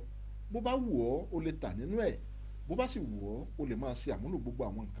látòní lọ bó bá wù ọ́ o lè tà nínú ẹ̀ bó bá sì wù ọ́ o lè máa ṣe àmúlò gbogbo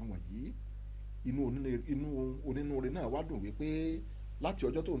àwọn nǹkan wọ̀nyí. inú onínúure náà wá dùn wípé láti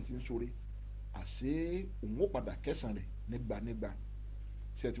ọjọ́ tó ń ti ń ṣoore àṣé òun ó padà kẹsàn rẹ̀ nígbànígbà.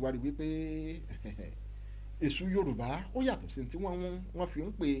 ṣe ti wá rí wípé èṣù Yorùbá ó yàtọ̀ sí tí wọ́n fi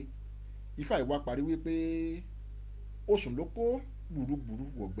ń pe Ifá ìwà parí wípé oṣùn ló kó gbùrúgbùrú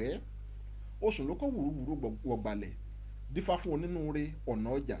wọ̀gbẹ́ oṣùn ló kó gbùrúgbùrú wọ̀gbàlẹ̀ dífá fún onínúure ọ̀nà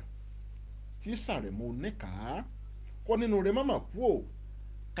ọjà tí sàrẹ̀mọ́ oníkàá kọ́ nínúure má mà kú ò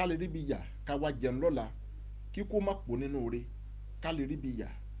ká lè ríbi yà ká wá jẹun lọ́la kíkó má pò nínúure ká lè ríbi yà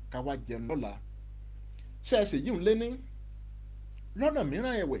ká wá jẹun lọ́la. ṣe é ṣèyí ń lé ní lọ́nà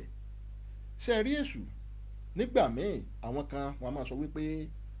mìíràn ẹ̀wẹ̀ ṣe rí èṣù nígbà míì àwọn kan wọn máa sọ wípé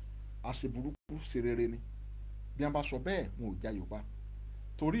àṣeburúkú ṣe rere ni bí wọn bá sọ bẹ́ẹ̀ wọn ò já Yorùbá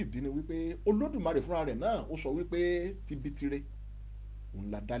torí ìdí ni wípé Olódùmarè fúnra rẹ̀ náà ó sọ wípé tibitire òun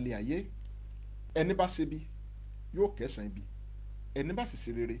là dálé ayé ẹni bá ṣe bí yóò kẹsàn ibi ẹni bá sì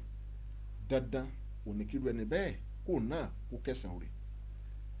ṣe rere dandan òní kíru ẹni bẹ́ẹ̀ kó náà kó kẹsàn rẹ̀.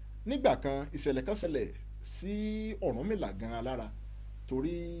 nígbà kan ìṣẹ̀lẹ̀ kan ṣẹlẹ̀ sí Ọ̀rúnmìlà gan alára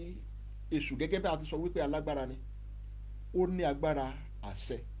torí èṣù gẹ́gẹ́ bí a ti sọ wípé alágbára ni ó ní agbára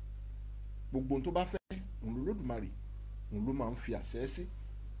àṣẹ gbogbo ohun tó bá fẹ́ òun lÓlódùmarè òun ló máa ń fi àṣẹ sí.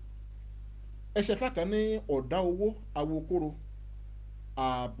 ẹsẹ̀ fàkàn ní ọ̀dá owó awokoro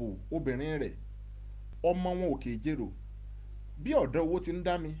ààbò obìnrin rẹ̀ ọmọ wọn òkè ìjérò bí ọ̀dá owó ti ń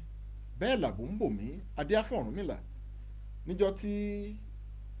dá mi bẹ́ẹ̀ làbò ń bò mí adíá fún Ọ̀rúnmìlà níjọ́ tí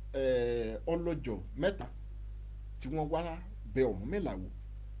ọlọ́jọ̀ mẹ́ta tí wọ́n wá bẹ Ọ̀rúnmìlà wò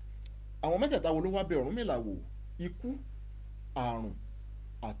àwọn mẹ́tẹ̀ẹ̀ta wo ló wá bẹ Ọ̀rúnmìlà wò ikú àrùn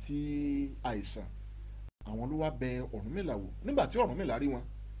àti àìsàn àwọn ló wá bẹ Ọ̀rúnmìlà wò nígbà tí Ọ̀rúnmìlà rí wọn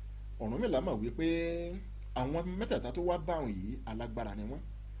Ọ̀rúnmìlà mọ̀ wípé àwọn mẹ́tẹ̀ẹ̀ta tó wá bá òun yìí alágbára ni wọ́n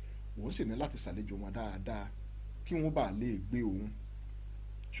òun sì ní láti ṣàlejò wọn dáadáa kí wọ́n bá lè gbé òun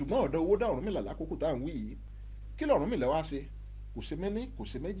ṣùgbọ́n ọ̀dọ̀ owó dá Ọ̀rúnmìlà lákòókò tá à ń wí yìí kí lọ̀rúnmìlà wá ṣe kò ṣe méní kò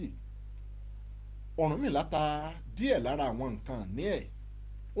ṣe méjì Ọ̀rúnmìlà ta díẹ̀ lára àwọn nǹkan ní ẹ̀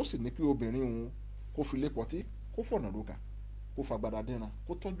ó sì ní kí obìnrin òun kó fi lé pọtí kó fọ̀nà roka kó fagbada dínran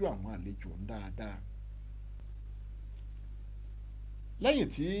kó tọ́jú àwọn àlejò ń dáadáa. lẹ́yìn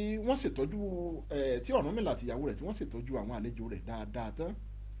tí wọ́n ṣètọ́jú tí Ọ̀rúnmìlà àti ìyàwó rẹ̀ tí wọ́n ṣètọ́jú àwọn àlejò rẹ̀ dáadáa tán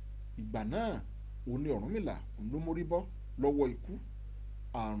ìgbà náà òun ni Ọ̀rúnmìlà òun ló mórí bọ́ lọ́wọ́ ikú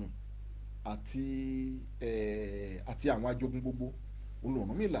àrùn àti àwọn ajogun gbogbo òun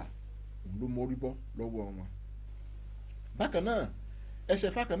Ọ̀rúnmìlà òun ló mórí bọ́ lọ́wọ́ wọn. bákan náà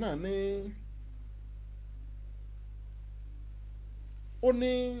ẹsẹ̀ fákan náà ní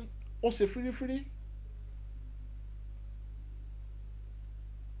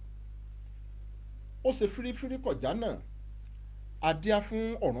ó ṣe fírífírí kọjá náà adíá fún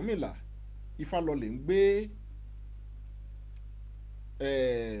Ọ̀rúnmìlà Ifá lọlẹ̀ ń gbé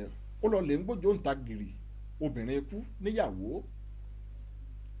ó lọlẹ̀ ń gbójó ń ta gìrì obìnrin ikú níyàwó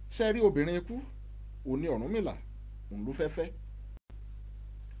sẹ́rí obìnrin ikú òní Ọ̀rúnmìlà òun ló fẹ́fẹ́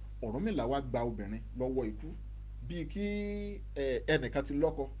Ọ̀rúnmìlà wá gba obìnrin lọ́wọ́ ikú bíi kí ẹnìkan ti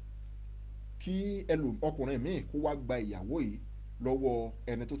lọ́kọ kí ọkùnrin míì kó wá gba ìyàwó yìí lọ́wọ́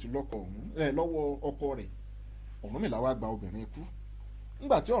ẹni tó ti lọ́kọ ọ̀hún lọ́wọ́ ọkọ rẹ̀. Ọ̀rúnmìlà wá gba obìnrin ikú.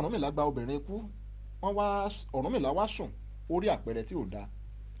 Nígbà tí Ọ̀rúnmìlà gba obìnrin ikú, Ọ̀rúnmìlà wá sùn, ó rí àpẹẹrẹ tí ò dáa,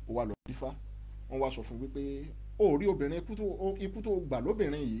 ó wá lọ dífá. Wọ́n wá sọ fún wípé ó rí obìnrin ikú tó gbà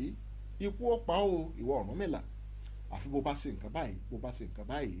lóbìnrin yìí, ikú ó pa ó ìwọ Ọ̀rúnmìlà, àfi bó bá ṣe nǹkan báyìí, bó bá ṣe nǹkan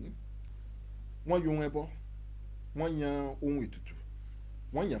báyìí. Wọ́n yan ohun ẹbọ, wọ́n yan ohun ètùtù,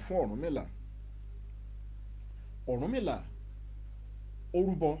 wọ́n yàn fún Ọ̀rúnmìlà. Ọ̀rúnmìlà ó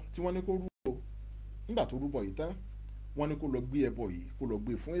rúbọ tí wọ́n ní kó rúbọ. Nígbà tó rúbọ yìí tán, wọ́n ní kó lọ gbé ẹbọ yìí, kó lọ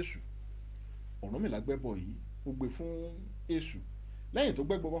gbé fún Èṣù. Ọ̀rúnmìlà gbẹ́bọ yìí, ó gbé fún Èṣù. Lẹ́yìn tó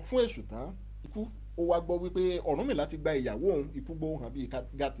gbẹ́bọ fún Èṣù tán, ikú ó wá gbọ́ wípé Ọ̀rúnmìlà ti gba ìyàwó òun. Ikú gbọ́ hàn bíi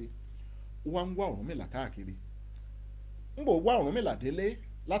gàtè, ó wá ń wá Ọ̀rúnmìlà káàkiri. ń bò wá Ọ̀rúnmìlà délé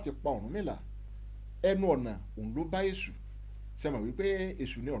láti pa Ọ̀rúnmìlà, ẹnu ọ̀nà òun ló bá Èṣù. Ṣé mọ̀ wípé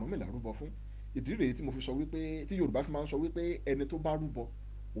Èṣù ni Ọ̀rúnmìlà rúbọ fún? Ìdí rèé tí mo fi sọ wípé, tí Yorùbá fi máa ń sọ wípé ẹni tó bá rúbọ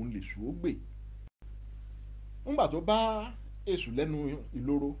òun lèṣù ó gbè. Ńgbà tó bá Èṣù lẹ́nu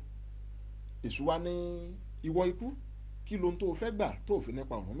ìloro, Èṣù wá ní ìwọ ikú, kí ló ń tó fẹ́ gbà tó fi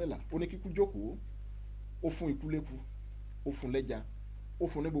nípa Ọ̀rúnmìlà? Ó ní kíkú jókòó, ó fún ikú léku, ó fún lẹ́ja, ó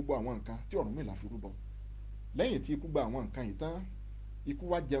fún ní gbogbo àwọn nǹkan tí Ọ̀rúnmìlà fi rúbọ. Lẹ́yìn tí ikú gba àwọn nǹkan yìí tán, ikú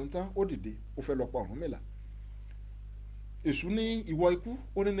wá jẹun tán, ó dìde, ó fẹ́ lọ pa Ọ̀rúnmìlà. Èṣù ní ìwọ ikú,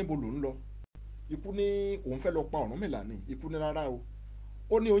 ó ní níbo ló ń lọ? Ikú ní òun fẹ́ lọ pa Ọ̀rúnmìlà ni. Ikú ní rárá o.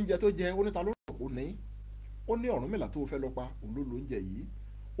 Ó ní oúnjẹ tó jẹ, ó ní ta ló rọ̀ kó ní? Ó ní Ọ̀rúnmìlà tó fẹ́ lọ pa òun ló lóúnjẹ yìí.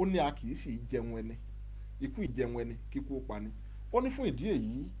 Ó ní a kì í sì jẹun ẹni, ikú ìjẹun ẹni kíkú ó pa ni. Ó ní fún ìdí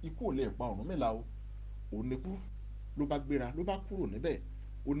èyí ikú ò lè pa Ọ̀rúnmìlà o. Òun ni kú ló bá gbéra, ló bá kúrò níbẹ̀.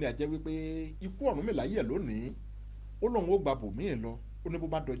 Ó ní a jẹ́ wípé ikú Ọ̀rúnmìlà yẹ̀ lónìí, ó lóun ó gba bòmíì lọ. Ó ní bó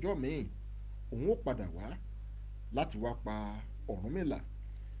bá dọjọ́ míì òun ó padà wá láti wá pa Ọ̀rúnmìlà.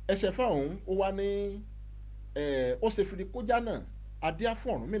 Ẹsẹ̀ fáwọn ó wá ní ó ṣe fìdí kójá náà adíá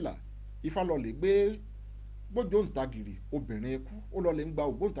fún Ọ̀rúnmìlà. Ifá lọ lè gbé gbójòǹtagìrì obìnrin ikú, ó lọ lè ń gba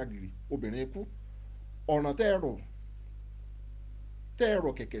ògbóǹtagìrì obìnrin ikú. Ọ̀ràn tẹ́ ẹ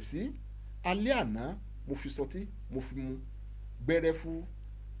rọ̀ kẹ̀kẹ́ sí alẹ́ àná mo fi sọtí mo fi mu gbẹrẹfu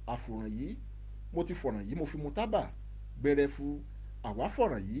àfòràn yìí, mo ti fọ̀ràn yìí mo fi mu tábà gbẹrẹfu àwa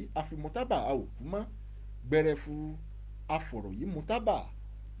fọ̀ràn yìí a fi mu tábà a ò kú mọ́ gbẹrẹfu afọ̀rọ̀ yìí mu tábà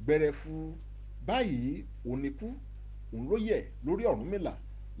gbẹrẹfu. Báyìí òun ni kú, òun ló yẹ̀ lórí Ọ̀rúnmìlà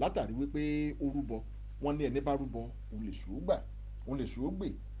látàrí wípé ó rúbọ. Wọ́n ní ẹni bá rúbọ òun lè ṣù ó gbà, òun lè ṣù ó gbè.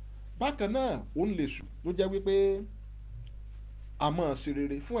 Bákan náà òun lè ṣù ló jẹ́ wípé a máa ṣe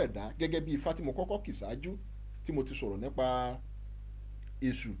rere fún ẹ̀dá gẹ́gẹ́ bí Ifá tí mo kọ́kọ́ kì ṣáájú tí mo ti sọ̀rọ̀ nípa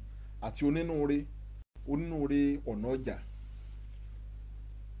Èṣù àti onínúure ọ̀nà ọjà.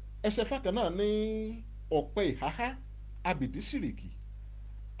 Ẹsẹ̀ fákan náà ní ọ̀pẹ ìháhá abìdí sìrìkì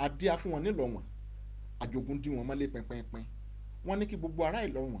adíá fún wọn nílọ̀wọ̀n, àjogún dí wọn mọ́lé pẹ́pẹ́pẹ́. Wọ́n ní kí gbogbo ará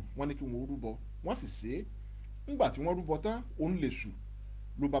Ìlọ̀wọ̀n, wọ́n ní kí wọ́n rúbọ, wọ́n sì ṣe é. Ńgbà tí wọ́n rúbọ tán, òun lè ṣù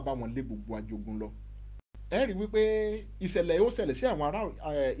ló bá wọn lé gbogbo àjogún lọ. Ẹ rí wípé ìṣẹ̀lẹ̀ yóò ṣẹlẹ̀ sí àwọn ará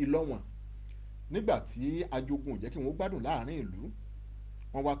Ìlọ̀wọ̀n nígbà tí àjogún ò jẹ́ kí wọ́n gbádùn láàrin ìlú.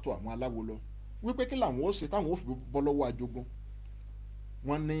 Wọ́n wá tọ̀ àwọn aláwo lọ wípé kí làwọn ó ṣe táwọn ó fi bọ́ lọ́wọ́ àjogún.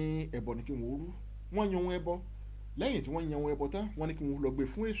 Wọ́n ní ẹbọ ni kí wọ́n rú. Wọ́n yan ohun ẹbọ. Lẹ́yìn tí wọ́n yan ohun ẹbọ tán, wọ́n ní kí wọ́n lọ gbé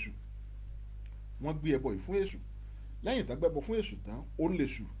fún Èṣù. Wọ́n gbé ẹbọ yìí fún Èṣù. Lẹ́yìn tá gbẹ́bọ fún Èṣù tán, òun lè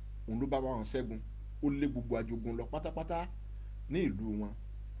ṣù, òun ló bá wọn ṣẹ́gun. Ó lé gbogbo àjogún lọ pátápátá ní ìlú wọn.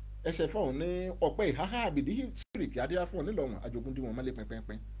 Ẹsẹ̀ fọ́ọ̀hún ní ọ̀pẹ ìháhá àbìdí sìrìkì adíá fún wọn nílọ̀wọ̀n, àjogún dí wọn mọ́lé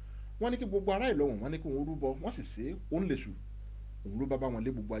pẹ́pẹ́pẹ́. Wọ́n ní kí gbogbo ará Ìlọ̀wọ̀n, wọ́n ní kí wọ́n rúbọ, wọ́n sì ṣe é. Òun lè ṣù, òun ló bá wọn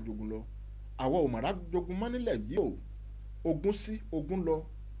lé gbogbo àjogún lọ. Àwa ò mọ̀ra jogun mọ́ nílẹ̀ yìí o. Ogún sí ogún lọ,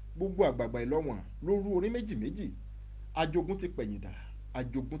 gbogbo àgbààgbà Ìlọ̀wọ̀n ló rú orí méjì méjì. Àjogún ti pẹ̀yìndà,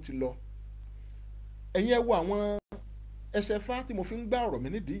 àjogún ti lọ. Ẹ̀yin ẹ wo àwọn ẹsẹ̀ Ifá tí mo fi ń gbá ọ̀rọ̀ mi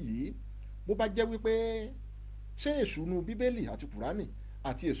nídìí yìí. Bó bá jẹ́ wípé ṣé Èṣù nu Bíbélì àti Kùránì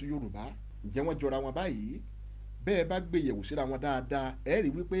àti Èṣù Yorùbá ǹjẹ́ wọ́n jọra wọn báyìí? Bẹ́ẹ̀ bá gbé yẹ̀wò síra wọn dáadáa, ẹ rí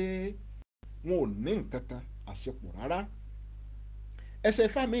wípé wọn ò ní nǹkan kan àṣepọ̀ rárá. Ẹsẹ̀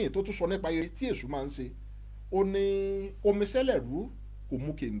Ifá míì tó tún sọ nípa ire tí Èṣù máa ń ṣe, ó ní omi sẹ́lẹ̀ rú kò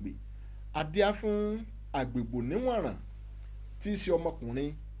mú kèǹgbè, adíá fún àgbègbò níwọ̀nràn tí í ṣe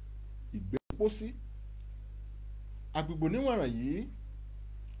ọmọkùnrin ìgbépósí. Àgbègbò níwọ̀nràn yìí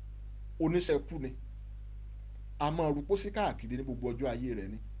oníṣẹ́kú ni, a máa ru pósí káàkiri ní gbogbo ọjọ́ ayé rẹ̀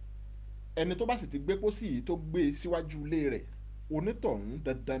ni. Ẹni tó bá sì ti gbé pósí yìí tó gbé síwájú ilé rẹ̀, onítọ̀hún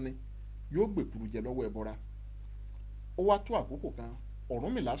dandan ni yóò gbèkúrú jẹ lọ́wọ́ ẹbọra. Ó wá tó àkókò kan,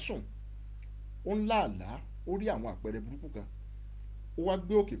 Ọ̀rúnmìlà sùn, ó ń lá àlá, ó rí àwọn àpẹẹrẹ burúkú kan. Ó wá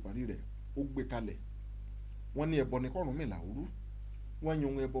gbé òkè parí rẹ̀, ó gbé kalẹ̀. Wọ́n ní ẹbọ ni k'Ọ̀rúnmìlà ó rú. Wọ́n yan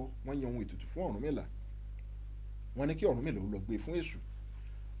ohun ẹbọ, wọ́n yan ohun ètùtù fún Ọ̀rúnmìlà. wọ́n ní kí Ọ̀rúnmìlà ó lọ gbé fún Èṣù.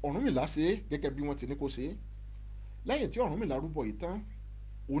 Ọ̀rúnmìlà ṣe é gẹ́gẹ́ bí wọ́n ti ní kó ṣe é. Lẹ́yìn tí Ọ̀rúnmìlà rúbọ yìí tán,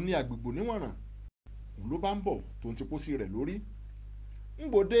 òun ní Àgbègbò níwọ̀nràn òun ló bá ń bọ̀ tó ń ti pósí rẹ̀ lórí.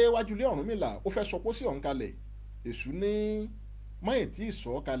 Ńgbò dé wájú ilé Ọ̀rúnmìlà ó fẹ́ sọ pósí ọ̀hún kalẹ̀. Èṣù ní mọ́yìn tí ì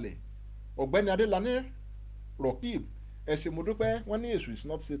sọ kalẹ̀. Ọ̀gbẹ́ni Adélaní Rọ̀kìb ẹ ṣé mo dúpẹ́, wọ́n ní Èṣù is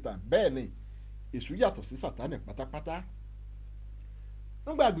not Satan. Bẹ́ẹ̀ ni Èṣù yàtọ̀ sí Sátánì pátápátá.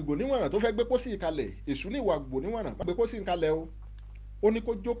 Nígbà Àgbègbò níwọ̀nràn tó fẹ́ gbé pósí kalẹ̀, Èṣù ní ìwà Àgbègbò níwọ̀nràn gbé pósí kalẹ̀ o. Ó ní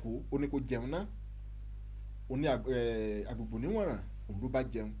kó jókòó, ó ní kó jẹun ná. Ó ní Àgbègbò níwọ̀nràn òun ló bá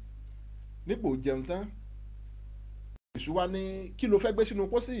jẹun. Nípò jẹun tán, Èṣù wá ní kí ló fẹ́ gbé sínú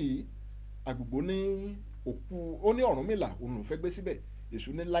pósí yìí? Àgbègbò ní òkú, ó ní Ọ̀rúnmìlà òun ló fẹ́ gbé síbẹ̀.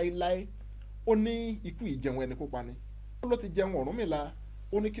 Èṣù ní láíláí, ó ní ikú ìjẹun ẹni kó pa ni. Ó ló ti jẹun Ọ̀rúnmìlà,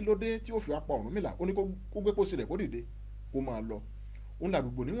 ó ní kí ló dé tí ó fi wá pa Ọ̀rúnmìlà, ó ní kó gbé pósí rẹ̀ kó dìde kó máa lọ. Òun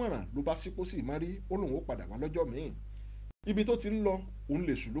Àgbègbò níwọ̀nràn ló bá sí pósí mọ́rí, ó lóun ó padà wá lọ́jọ́ míì. Ibi tó ti ń lọ òun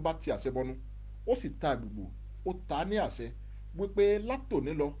lèṣù ló bá ti àṣẹ bọnu, ó sì ta Àgbègbò, ó ta ní àṣẹ wípé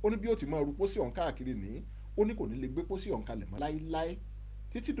látòní lọ ó ní bí ó ti máa ru pósí ọ̀hún káàkiri ní, ó ní kò ní lè gbé pósí ọ̀hún kalẹ̀ mọ́ láíláí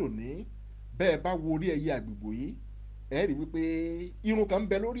títí dòní. Bẹ́ẹ̀ bá wo orí ẹyẹ Àgbègbò yìí, ẹ rí wípé irun kan ń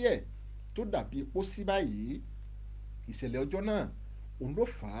bẹ lórí ẹ̀ tó dàbí pósí báyìí. Ìṣẹ̀lẹ̀ ọjọ́ náà òun ló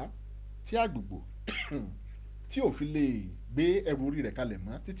fà á tí Àgbègbò tí ò fi lè gbé ẹrù orí rẹ̀ kalẹ̀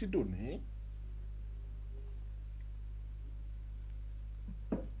mọ́ títí dòní.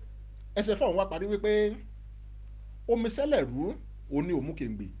 Ẹsẹ̀ fọ́ọ̀hún wá parí wípé omi sẹ́lẹ̀ rú òní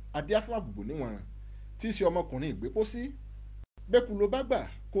òmùkèǹgbè adíá fún Àgbègbò níwọ̀nràn tí í ṣe ọmọkùnrin ìgbépósí. Bẹ́kú ló bá gbà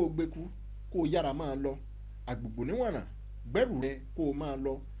kó o gbẹ́kú kó o yára máa lọ. Àgbègbò níwọ̀nràn gbẹ́rù rẹ kó o máa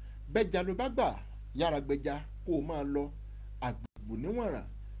lọ. Bẹ́ja ló bá gbà yára gbẹ́ja kó o máa lọ. Àgbègbò níwọ̀nràn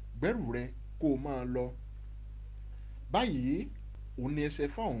gbẹ́rù rẹ kó o máa lọ. Báyìí òun ni ẹsẹ̀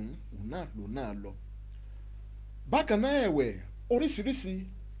fọ́ọ̀hún òun náà ló náà lọ. Bákan náà ẹ̀wẹ̀ oríṣiríṣi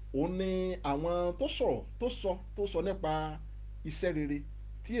òun ni àwọn tó sọ nípa iṣẹ́ rere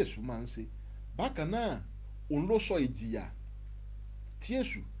tí Èṣù máa ń ṣe. Bákan náà òun ló sọ ìjìyà tí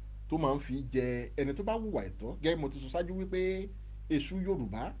Èṣù tó máa ń fi jẹ ẹni tó bá hùwà ẹ̀tọ́. Gẹ́gẹ́ mo ti sọ ṣáájú wípé Èṣù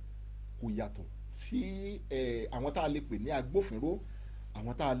Yorùbá kò yàtọ̀ sí àwọn tá a lè pè ní agbófinró,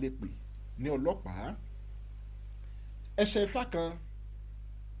 àwọn tá a lè pè ní ọlọ́pàá. Ẹsẹ̀ Ifá kan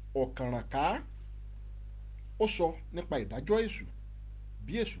Ọ̀kànrànká ó sọ nípa ìdájọ́ Èṣù,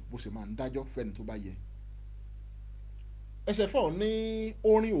 bí Èṣù bó ṣe máa ń dájọ́ fẹ́ni tó bá yẹ. Ẹsẹ̀ Ifá ní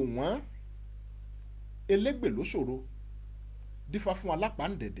orin òwọ́n elégbè ló ṣòro dífá fún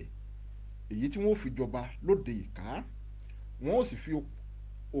alápàǹdẹ̀dẹ̀ èyí tí wọ́n fi jọba lóde ìká, wọ́n ó sì fi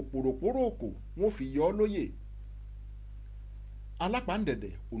òpòròpórò òkò wọ́n fi yọ ọ́ lóyè.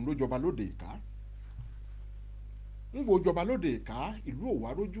 Alápàǹdẹ̀dẹ̀ òun ló jọba lóde ìká. ń wo jọba lóde ìká, ìlú ò wá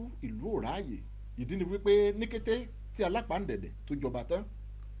rójú, ìlú ò ráàyè. Ìdí ni wípé ní kété tí Alápàǹdẹ̀dẹ̀ tó jọba tán,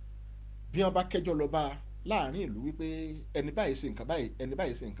 bí wọ́n bá kẹ́jọ́ lọ bá láàrin ìlú wípé ẹni báyìí ṣe nǹkan báyìí, ẹni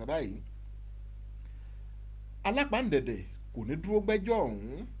báyìí ṣe nǹkan báyìí, Alápàǹdẹ̀dẹ̀ kò ní dúró gbẹ́jọ́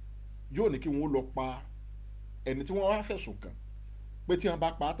ọ̀hún, yóò ní kí wọ́n lọ pa ẹni tí wọ́n wá fẹ̀sùn kàn, pé tí wọ́n bá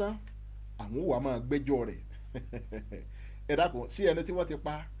pa á tán àwọn ò wá máa gbẹ́jọ́ rẹ̀. Ẹ dákun, sí ẹni tí wọ́n ti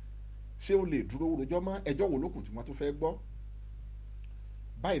pa ṣé ó lè dúró rojọ́ mọ́? Ẹjọ́ wo lókùn tí wọ́n tún fẹ́ gbọ́?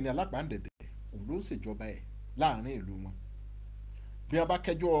 Báyìí ni Alápàǹdẹ̀dẹ̀ òun ló ń ṣèjọba ẹ̀ láàrin ìlú wọn. Bí wọ́n bá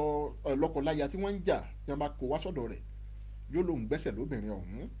kẹ́jọ́ lọ́kọláya tí wọ́n ń jà, tí wọ́n bá kó wá sọ́dọ̀ rẹ̀, yóò lóun gbẹ́sẹ̀ lóbìnrin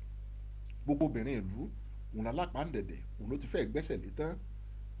ọ̀hún. Gbogbo obìnrin ìlú òun l'Alápàǹdẹ̀dẹ̀ òun ló ti fẹ́ gbẹ́sẹ̀ lé tán.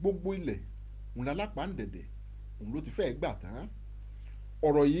 Gbogbo ilẹ̀ òun l'Alápàǹdẹ̀dẹ̀ òun ló ti fẹ́ gbà tán.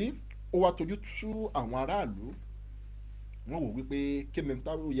 Ọ̀rọ̀ yìí ó wá tojú sú àwọn aráàlú. Wọ́n wò wípé kí ni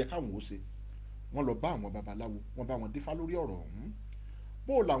táwọn yẹ káwọn ó ṣe. Wọ́n lọ bá àwọn babaláwo, wọ́n bá wọn dífá lórí ọ̀rọ̀ ọ̀hún.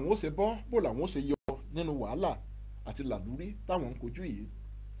 Bó làwọn ó ṣe bọ́, bó làwọn ó ṣe yọ nínú wàhálà àti làlúrí táwọn ń kojú yìí.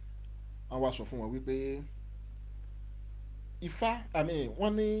 Wọ́n wá sọ fún wọn wípé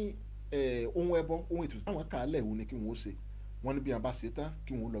wọ́n ní ohun ẹbọ, ohun ètùtù táwọn kàálẹ̀ òun ni kí wọ́n ó ṣe. Wọ́n ní bí wọ́n bá ṣe tán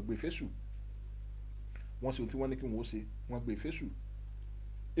kí wọ́n lọ gbé fésù. Wọ́n ṣe ohun tí wọ́n ní kí wọ́n ó ṣe, wọ́n gbé fésù.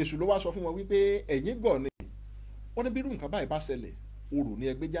 Èṣù ló wá sọ fún wọn wípé ẹ̀yin gọ̀ ni, wọ́n ní bí irú nǹkan báyìí bá ṣẹlẹ̀, orò ni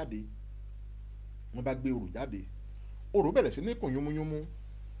ẹ gbé jáde. Wọ́n bá gbé orò jáde. Orò bẹ̀rẹ̀ sí ní kùn yúnmúyúnmú.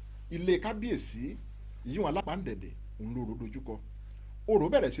 Ilé kábíyèsí yíwọn Alápàǹdẹ̀dẹ̀ òun ló dojúkọ. Orò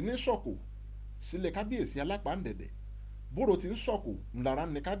bẹ̀rẹ̀ sí ní sọ̀kò sílé kábíyèsí Alápàǹdẹ̀dẹ̀. Bóró ti ń sọ̀kò ńlára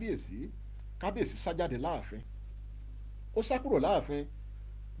ní kábíyèsí sá jáde láàfin. Ó sá kúrò láàfin,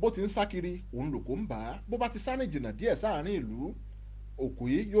 bó ti ń sá kiri òun lòkó ń bà á. Bó bá ti sá ní jìnnà díẹ̀ sáàrin ìlú, òkò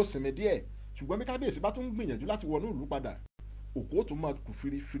yìí yóò sinmi díẹ̀. Ṣùgbọ́n bí kábíyèsí bá tún gbìyànjú láti wọnú ìlú padà, òkò ó tún máa kù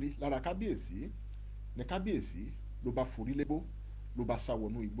firifiri lára kábíyèsí. Ní kábíyèsí ló bá forí lébó, ló bá sá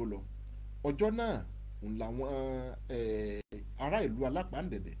wọnú igbó lọ. Ọjọ́ náà òun làwọn ará ìlú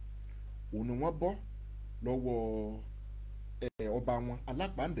Alápàǹdẹ̀dẹ̀ òun ni wọ́n bọ́ lọ́wọ́ ọba wọn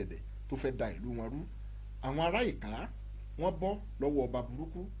Alápàǹdẹ̀dẹ̀ tó fẹ́ da ìlú wọn rú. Àwọn ará Ìká wọ́n bọ́ lọ́wọ́ ọba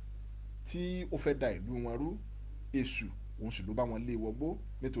burúkú tí ó fẹ́ da ìlú wọn rú. Èṣù òun sì ló bá wọn lé wọgbó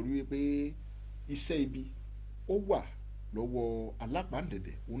nítorí wípé iṣẹ́ ibi ó wà lọ́wọ́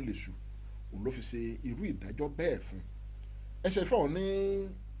Alápàǹdẹ̀dẹ̀ òun lè ṣù òun ló fi ṣe irú ìdájọ́ bẹ́ẹ̀ fún. ẹsẹ̀ fún ọ ní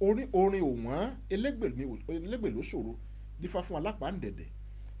orin òwọ́n elégbè ló ṣòro dífá fún Alápàǹdẹ̀dẹ̀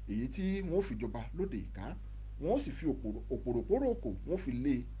èyí tí wọ́n fi jọba lóde Ìká wọ́n sì fi òpòròpóròkò wọ́n fi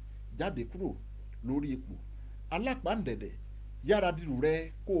lé jáde kúrò lórí ipò. Alápàǹdẹ̀dẹ̀ yára dirù rẹ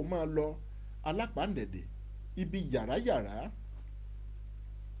kó o máa lọ. Alápàǹdẹ̀dẹ̀ ibi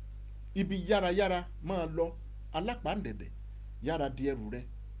yárayára máa lọ. Alápàǹdẹ̀dẹ̀ yára di ẹrù rẹ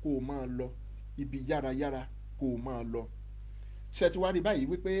kó o máa lọ. Ibi yárayára kó o máa lọ. ṣe ti wá rí báyìí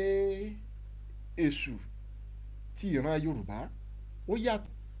wípé èṣù ti ìran Yorùbá ó yàtọ̀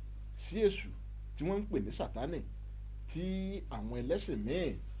sí èṣù tí wọ́n ń pè ní Sátánì tí àwọn ẹlẹ́sìn míì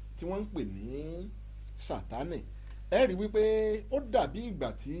tí wọ́n ń pè ní Sátánì. ẹ rí wípé ó dàbí ìgbà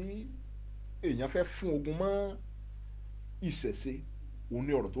tí èèyàn fẹ́ fún ogun mọ́ ìṣẹ̀ṣe. òun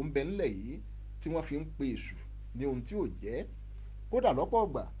ni ọ̀rọ̀ tó ń bẹ ńlẹ̀ yìí tí wọ́n fi ń pe èṣù ní ohun tí ò jẹ́. kódà lọ́pọ̀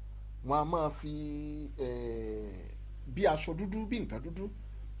ọgbà wọn a máa fi bí aṣọ dúdú bí nǹkan dúdú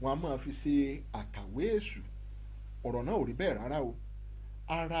wọn a máa fi ṣe àkàwé èṣù. ọ̀rọ̀ náà ò rí bẹ́ẹ̀ rárá o.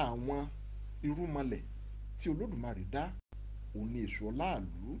 ara àwọn irúnmọlẹ̀ tí Olódùmarè dá òun ni èṣù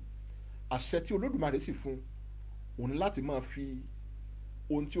Ọláàlú. àṣẹ tí Olódùmarè sì fún òun ni láti máa fi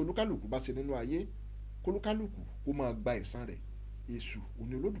ohun tí olúkálùkù bá ṣe nínú ayé kólúkálùkù kó máa gba ẹ̀san rẹ̀. èṣù òun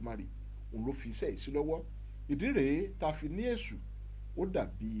ni Olódùmarè òun ló fi iṣẹ́ yìí sí lọ́wọ́. ìdí rèé tá a fi ní èṣù ó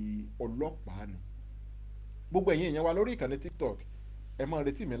dàbí ọlọ́pàá ni. gbogbo ẹ̀yin èèyàn wa lórí ìkànnì TikTok ẹ máa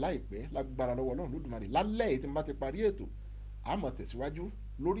retí mi láìpẹ́ lágbára lọ́wọ́ Ọlọ́run Olódùmarè. lálẹ́ yìí tí mo bá ti parí ètò a máa tẹ̀síwájú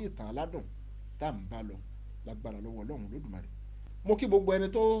lórí ìtàn aládùn tá à ń bá lọ lágbára lọ́wọ́ Ọlọ́run Olódùmarè. mo kí gbogbo ẹni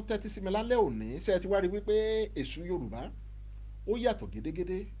tó tẹ́tí sí mi lálẹ́ òní. ṣé ẹ ti wá rí wípé èṣù Yorùbá ó yàtọ̀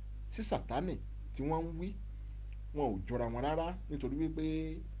gédégédé sí Sátánì tí wọ́n ń wí. wọn ò jọra wọn rárá nítorí wípé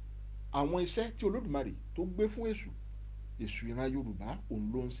àwọn iṣẹ́ tí Olódùmarè tó gbé fún èṣù ìran Yorùbá òun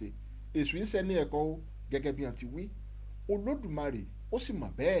ló ń ṣe. èṣù ń ṣe ní ẹ̀kọ́ o gẹ́gẹ́ bí wọ́n ti wí. Olódùmarè ó sì mọ̀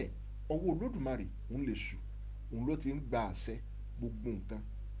bẹ́ẹ̀. ọwọ́ Olódùmarè òun lè ṣù òun ló ti ń gba àṣẹ gbogbo nǹkan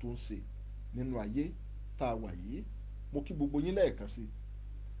tó ń ṣe nínú ayé tá a wà yìí. mo kí gbogbo yín lẹ́ẹ̀kan sí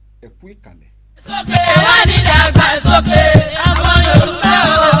ẹ kú ìkàlẹ̀. sókè wá ní dàgbàsókè ọmọ Yorùbá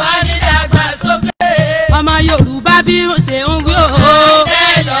wá ní dàgbàsókè. ọmọ Yorùbá bí ó ṣe ń wí o.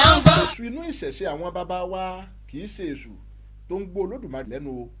 bẹ́ẹ̀ ló ń gbọ́. èṣù inú ìṣẹ̀ṣe àwọn bàbá wa kì í ṣe èṣù tó ń gbọ́ Olódùmarè lẹ́nu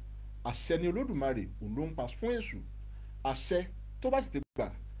o. àṣẹ ni Olódùmarè òun ló ń pa fún èṣù. àṣẹ tó bá sì ti gbà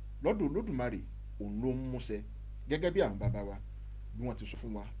lọ́dọ̀ Olódùmarè òun ló ń múṣẹ gẹ́gẹ́ bí àwọn bàbá wa bí wọ́n ti sọ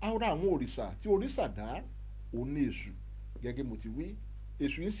fún wa. ara àwọn òrìṣà tí òrìṣà dá òun ní èṣù gẹ́gẹ́ mo ti wí.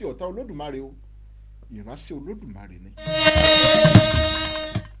 èṣù yìí sí ọ̀tá Olódùmarè o. ìránṣẹ́ Olódùmarè ni.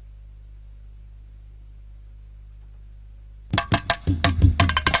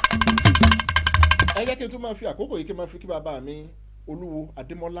 ẹ jẹ́ kí n tún máa fi àkókò yìí kí n máa fi kí bàbá mi Olúwo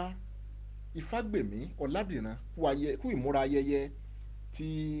Adémọ́lá Ifágbèmí Ọládìran kú ìmúra ayẹyẹ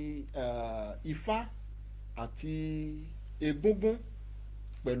ti Ifá àti Egúngún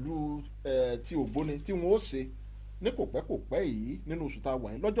pẹ̀lú ti Ògbóni tí wọ́n ó ṣe ní kòpẹ́kòpẹ́ yìí nínú oṣù tá a wà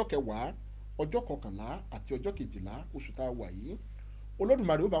yìí lọ́jọ́ 10 ọjọ́ 11 àti ọjọ́ 12 oṣù tá a wà yìí.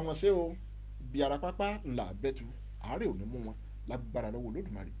 Olódùmarè ó bá wọn ṣe o. bí ara pápá ńlá bẹ́tu àárẹ̀ ò ní mú wọn lágbára lọ́wọ́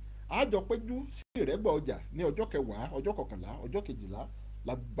Olódùmarè. àjọ péjú sí Ìrẹ́gbà ọjà ní ọjọ́ 10 ọjọ́ 11 ọjọ́ 12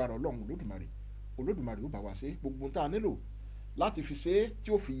 lágbára Ọlọ́run Olódùmarè. Olódùmarè ó bá wa ṣe gbogbo tá a nílò láti fi ṣe tí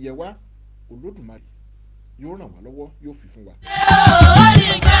ó fi yẹ wá. Olódùmarè yóò ràn wá lọ́wọ́ yóò fi fún wa. ó ní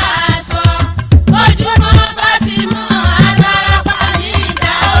ká sọ ojúmọ́ bá ti mọ́ agbára pa ní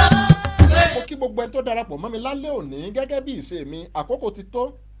ìdá o. mo kí gbogbo ẹni tó darapọ̀ mọ́ mi lálẹ́ òní gẹ́gẹ́ bí ìṣe mi. àkókò ti tó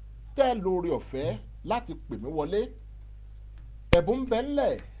tẹ́ lórí ọ̀fẹ́ láti pè mí wọlé. ẹ̀bùn ń bẹ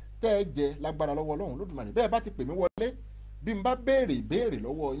ńlẹ̀ tẹ́ ẹ jẹ lágbára lọ́wọ́ Ọlọ́run Olódùmarè. bẹ́ẹ̀ bá ti pè mí wọlé bí n bá béèrè ìbéèrè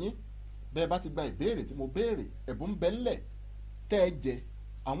lọ́wọ́ yín bẹ́ẹ̀ bá ti gba ìbéèrè tí mo béèrè ẹ̀bùn ń bẹ ńlẹ̀ tẹ́ ẹ jẹ.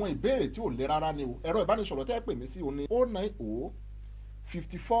 àwọn ìbéèrè tí ò le rárá ni o. ẹ̀rọ ìbánisọ̀rọ̀ tẹ́ ẹ pè mí sí o ní 090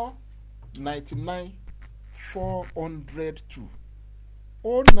 54 99 402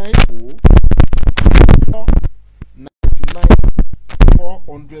 090 54 99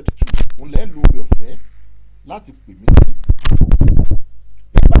 402 òun lẹ́ẹ̀ lórí ọ̀fẹ́ láti pè mí sí.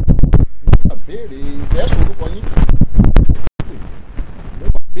 bẹ́ẹ̀ bá nígbà béèrè ẹ̀sùn orúkọ yín mo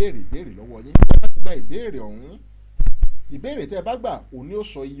bá béèrè ìbéèrè lọ́wọ́ yín bẹ́ẹ̀ bá ti gba ìbéèrè ọ̀hún ìbéèrè tẹ́ ẹ bá gbà òun ni ó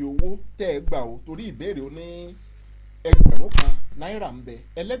sọ iye owó tẹ́ ẹ gbà o torí ìbéèrè ó ní ẹgbẹ̀rún kan náírà ń bẹ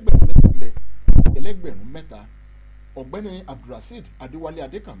ẹlẹ́gbẹ̀rún méjì ń bẹ ẹlẹ́gbẹ̀rún mẹ́ta. ọ̀gbẹ́ni Abdulrasheed Adéwálé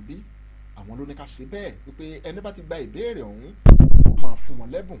Adékànbí àwọn ló ní ká ṣe bẹ́ẹ̀ wípé ẹni bá ti gba ìbéèrè ọ̀hún máa fún wọn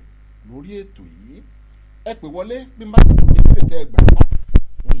lẹ́bùn lórí ètò yìí. ẹ pè wọlé bí má ti fi ìbéèrè tẹ́ ẹ gbà á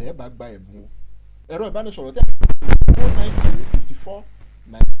wọn lẹ́ẹ̀ bá gba ẹ̀bùn o. ẹ̀rọ ìbánisọ̀rọ̀ tẹ́ 09054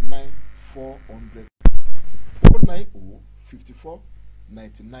 99 400 09054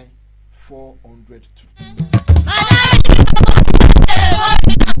 99 402.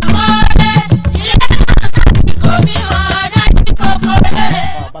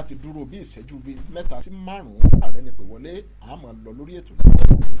 bá ti dúró bí ìṣẹ́jú bíi 3 sí 5 ààrẹ ni pè wọlé àmọ́ lọ lórí ètò náà.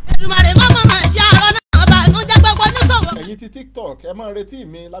 Èdùmàrè mọ́mọ́ máa jẹ́ àárọ̀ náà bá ń jẹ́ gbogbo oníṣòwò. ẹ̀yin ti TikTok ẹ máa retí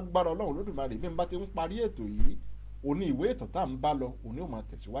mi lágbára Ọlọ́run Olódùmarè bí n bá ti ń parí ètò yìí òní ìwé ìtàn tá à ń bá lọ òní ò máa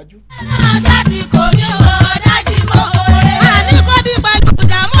tẹ̀síwájú. Sátì kò ní o dájú mọ́ òre. Àní kò bí pẹ̀lú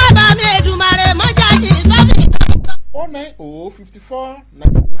ìdààmú ọba mi Èdùmàrè mọ́jà yìí sọ́fì. 09054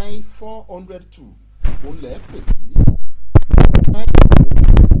 99 402 òun lẹ̀ pè sí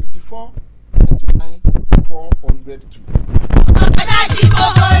 09054 99 402. Dájú mọ́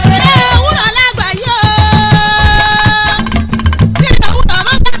òre. Ewúrọ̀ lágbàáyé o. Bíbí ewúrọ̀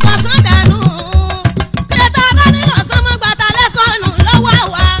mọ́ kẹ́kọ̀ọ́ sọ́dànù. Kílẹ̀tà bá nílò sọ́mọ́ gbàtà lẹ́sọ̀nù lọ́wọ́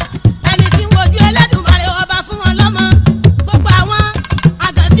àwa. Ẹni tí ń wojú Ẹlẹ́dùmarè ọba fún wọn lọ́mọ. Gbogbo àwọn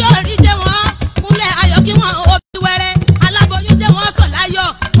àgàn tí ò rí dé wọn. Kúnlẹ̀ ayọ̀ kí wọ́n òbí wẹ́rẹ́. Aláboyún dé wọn sọ̀ láyọ̀.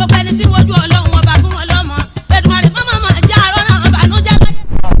 Gbogbo ẹni tí ń wojú Ọlọ́run ọba fún wọn lọ́mọ. Èdùmàrè mọ́mọ́ máa jẹ́ àárọ̀ náà bànújẹ́ láyé.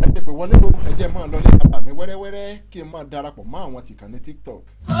 ẹ pè wọlé o ẹ jẹ́ máa lọ ní bàbá mi wẹ́rẹ́wẹ́rẹ́ kí n máa darapọ̀ mọ́ àwọn tìkànnì TikTok.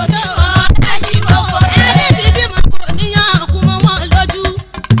 Odò dájú mọ́ òre. Ẹni tí bímọ kò níyàn kú mọ́ wọn lójú.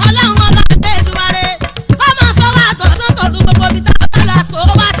 Ọlọ́run ọba Èdùmàrè bọ́mọ sọ́wọ́ àtọ̀tún tọ̀dù gbogbo ibi tá a bá lọ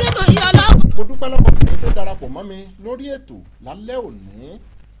àsìkò wá sínú iye Ọlọ́run. mo dúpẹ́ lọ́wọ́ ẹ̀yin tó darapọ̀ mọ́ mi lórí ètò lálẹ́ òní.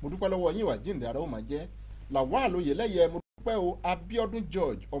 mo dúpẹ́ lọ́wọ́ yín ìwà jíǹde ara ó máa jẹ́ Lawal Oyèlẹ́yẹ. mo dúpẹ́ o Abíọ́dún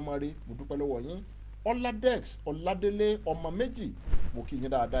George ọmọre. mo dúpẹ́ lọ́wọ́ yín Ọládẹ́x Ọládélé ọmọ méjì. mo kí yín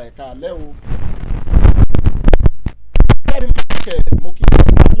dáadáa ẹ̀ka alẹ́ o. kẹ́rin mọ́kẹ́ mo kí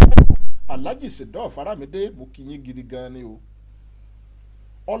yín alẹ́. Alhaji Sedọ́ Faramide mo kí yín gidi gan ni o.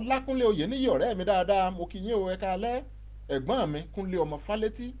 Ọlákúnlé Oyèníyì ọ̀rẹ́ mi dáadáa mo kí yín o ẹ̀ka alẹ́. ẹ̀gbọ́n mi Kúnlé ọmọ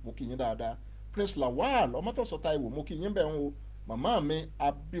Fálétí mo kí yín dáadáa. Prince Lawal Ọmọ́tọ̀sọ Táíwò mo kí yín bẹ̀ ń o. màmá mi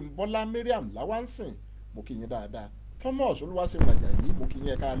Abímbọ́lá Mariam Láwánsìn mo kí yín dáadáa. Thomas Olúwaṣeun Àjàyí mo kí yín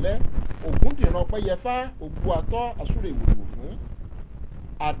ẹ̀ka alẹ́. Ògúndìran Ọpẹ́yẹfá Ògbóatọ́ Àsúrè ìwòrìwò fún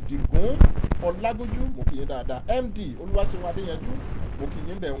Àdìgún Ọlágójú mo kí yín dáadáa. MD Olúwaṣeun Adéyanjú mo kí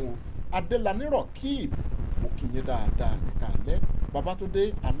yín bẹ̀ ń o. Adélanírọ̀ Kíìp mo kí yín dáadáa ẹ̀ka alẹ́. Babátúndé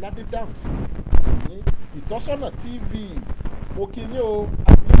Aládédáhùn sí mo kí yín. Ìtọ́sọ́nà TV mo kí yín o.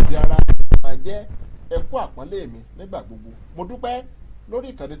 Àjíǹde ara máa jẹ́ ẹkú àpọ́nlé mi nígbà gbogbo. mo dúpẹ́ lórí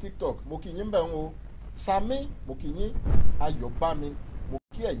ìkànnì TikTok mo kí yín bẹ̀ ń o. Sami mo kí yín. Ayọ̀bámi mo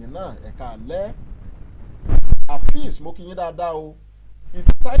kí ẹ̀yin náà ẹ̀ka alẹ́. Afeez mo kí yín dáadáa o.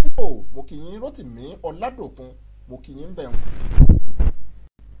 Ìtàìpò mo kí yín. Rótìmí Ọládòkun mo kí yín bẹ̀ ń.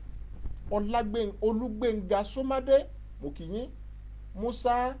 Olúgbénga Sómádé mo kí yín.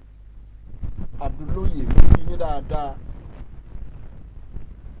 Musa Abdulóye mo kí yín dáadáa.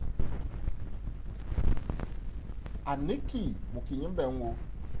 Aniki mo kí yín bẹ̀ ń o.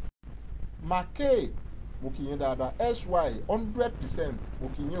 Make mo kí yín dáadáa. SY 100% mo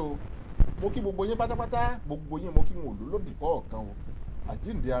kí yín o. mo kí gbogbo yín pátápátá gbogbo yín mo kí wọn olólòdì kọ̀ọ̀kan o.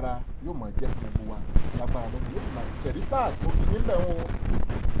 Àjíǹde ara yóò máa jẹ́ fún gbogbo wa lágbára lọ́dún yóò máa Serifat mo kí yín bẹ̀ ń o.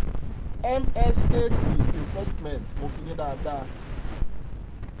 MSKT Investment mo kí yín dáadáa.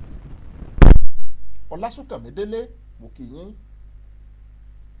 Ọlásùnkànmídélé mo kí yín.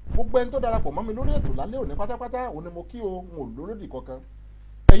 gbogbo ẹni tó darapọ̀ mọ́ mi lórí ètò lálẹ́ òní pátápátá òní mo kí o n ò lólódì kankan.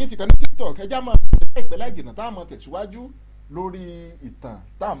 ẹ̀yin ti kàn ní TikTok ẹjá máa láìpẹ́ láì jìnnà tá a máa tẹ̀síwájú lórí ìtàn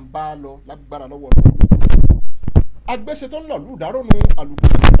tá à ń bá lọ lágbára lọ́wọ́ rẹ̀. agbéṣe tó ń lọ lù dárónú àlùkò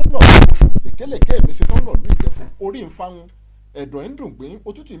tó ń lọ lèkélèké mi ṣe tó ń lọ lù ìjẹ̀fún orí ń fáwọn ẹ̀dọ̀ ń dùn gbìn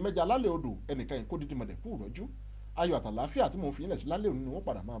òtútù ìmẹ́ja lálẹ́ odò ẹnìkan yìí kó dídí mọ̀dẹ̀kú rọ́jú ayọ̀ àtàláfíà tí mo fi yín lẹ̀ sí lálẹ́ òní ni wọ́n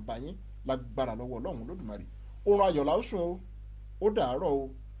padà máa bá yín lágbára lọ́wọ́ Ọlọ́run Olódùmarè. oorun ayọ̀ la ó sùn o ó dàárọ̀ o.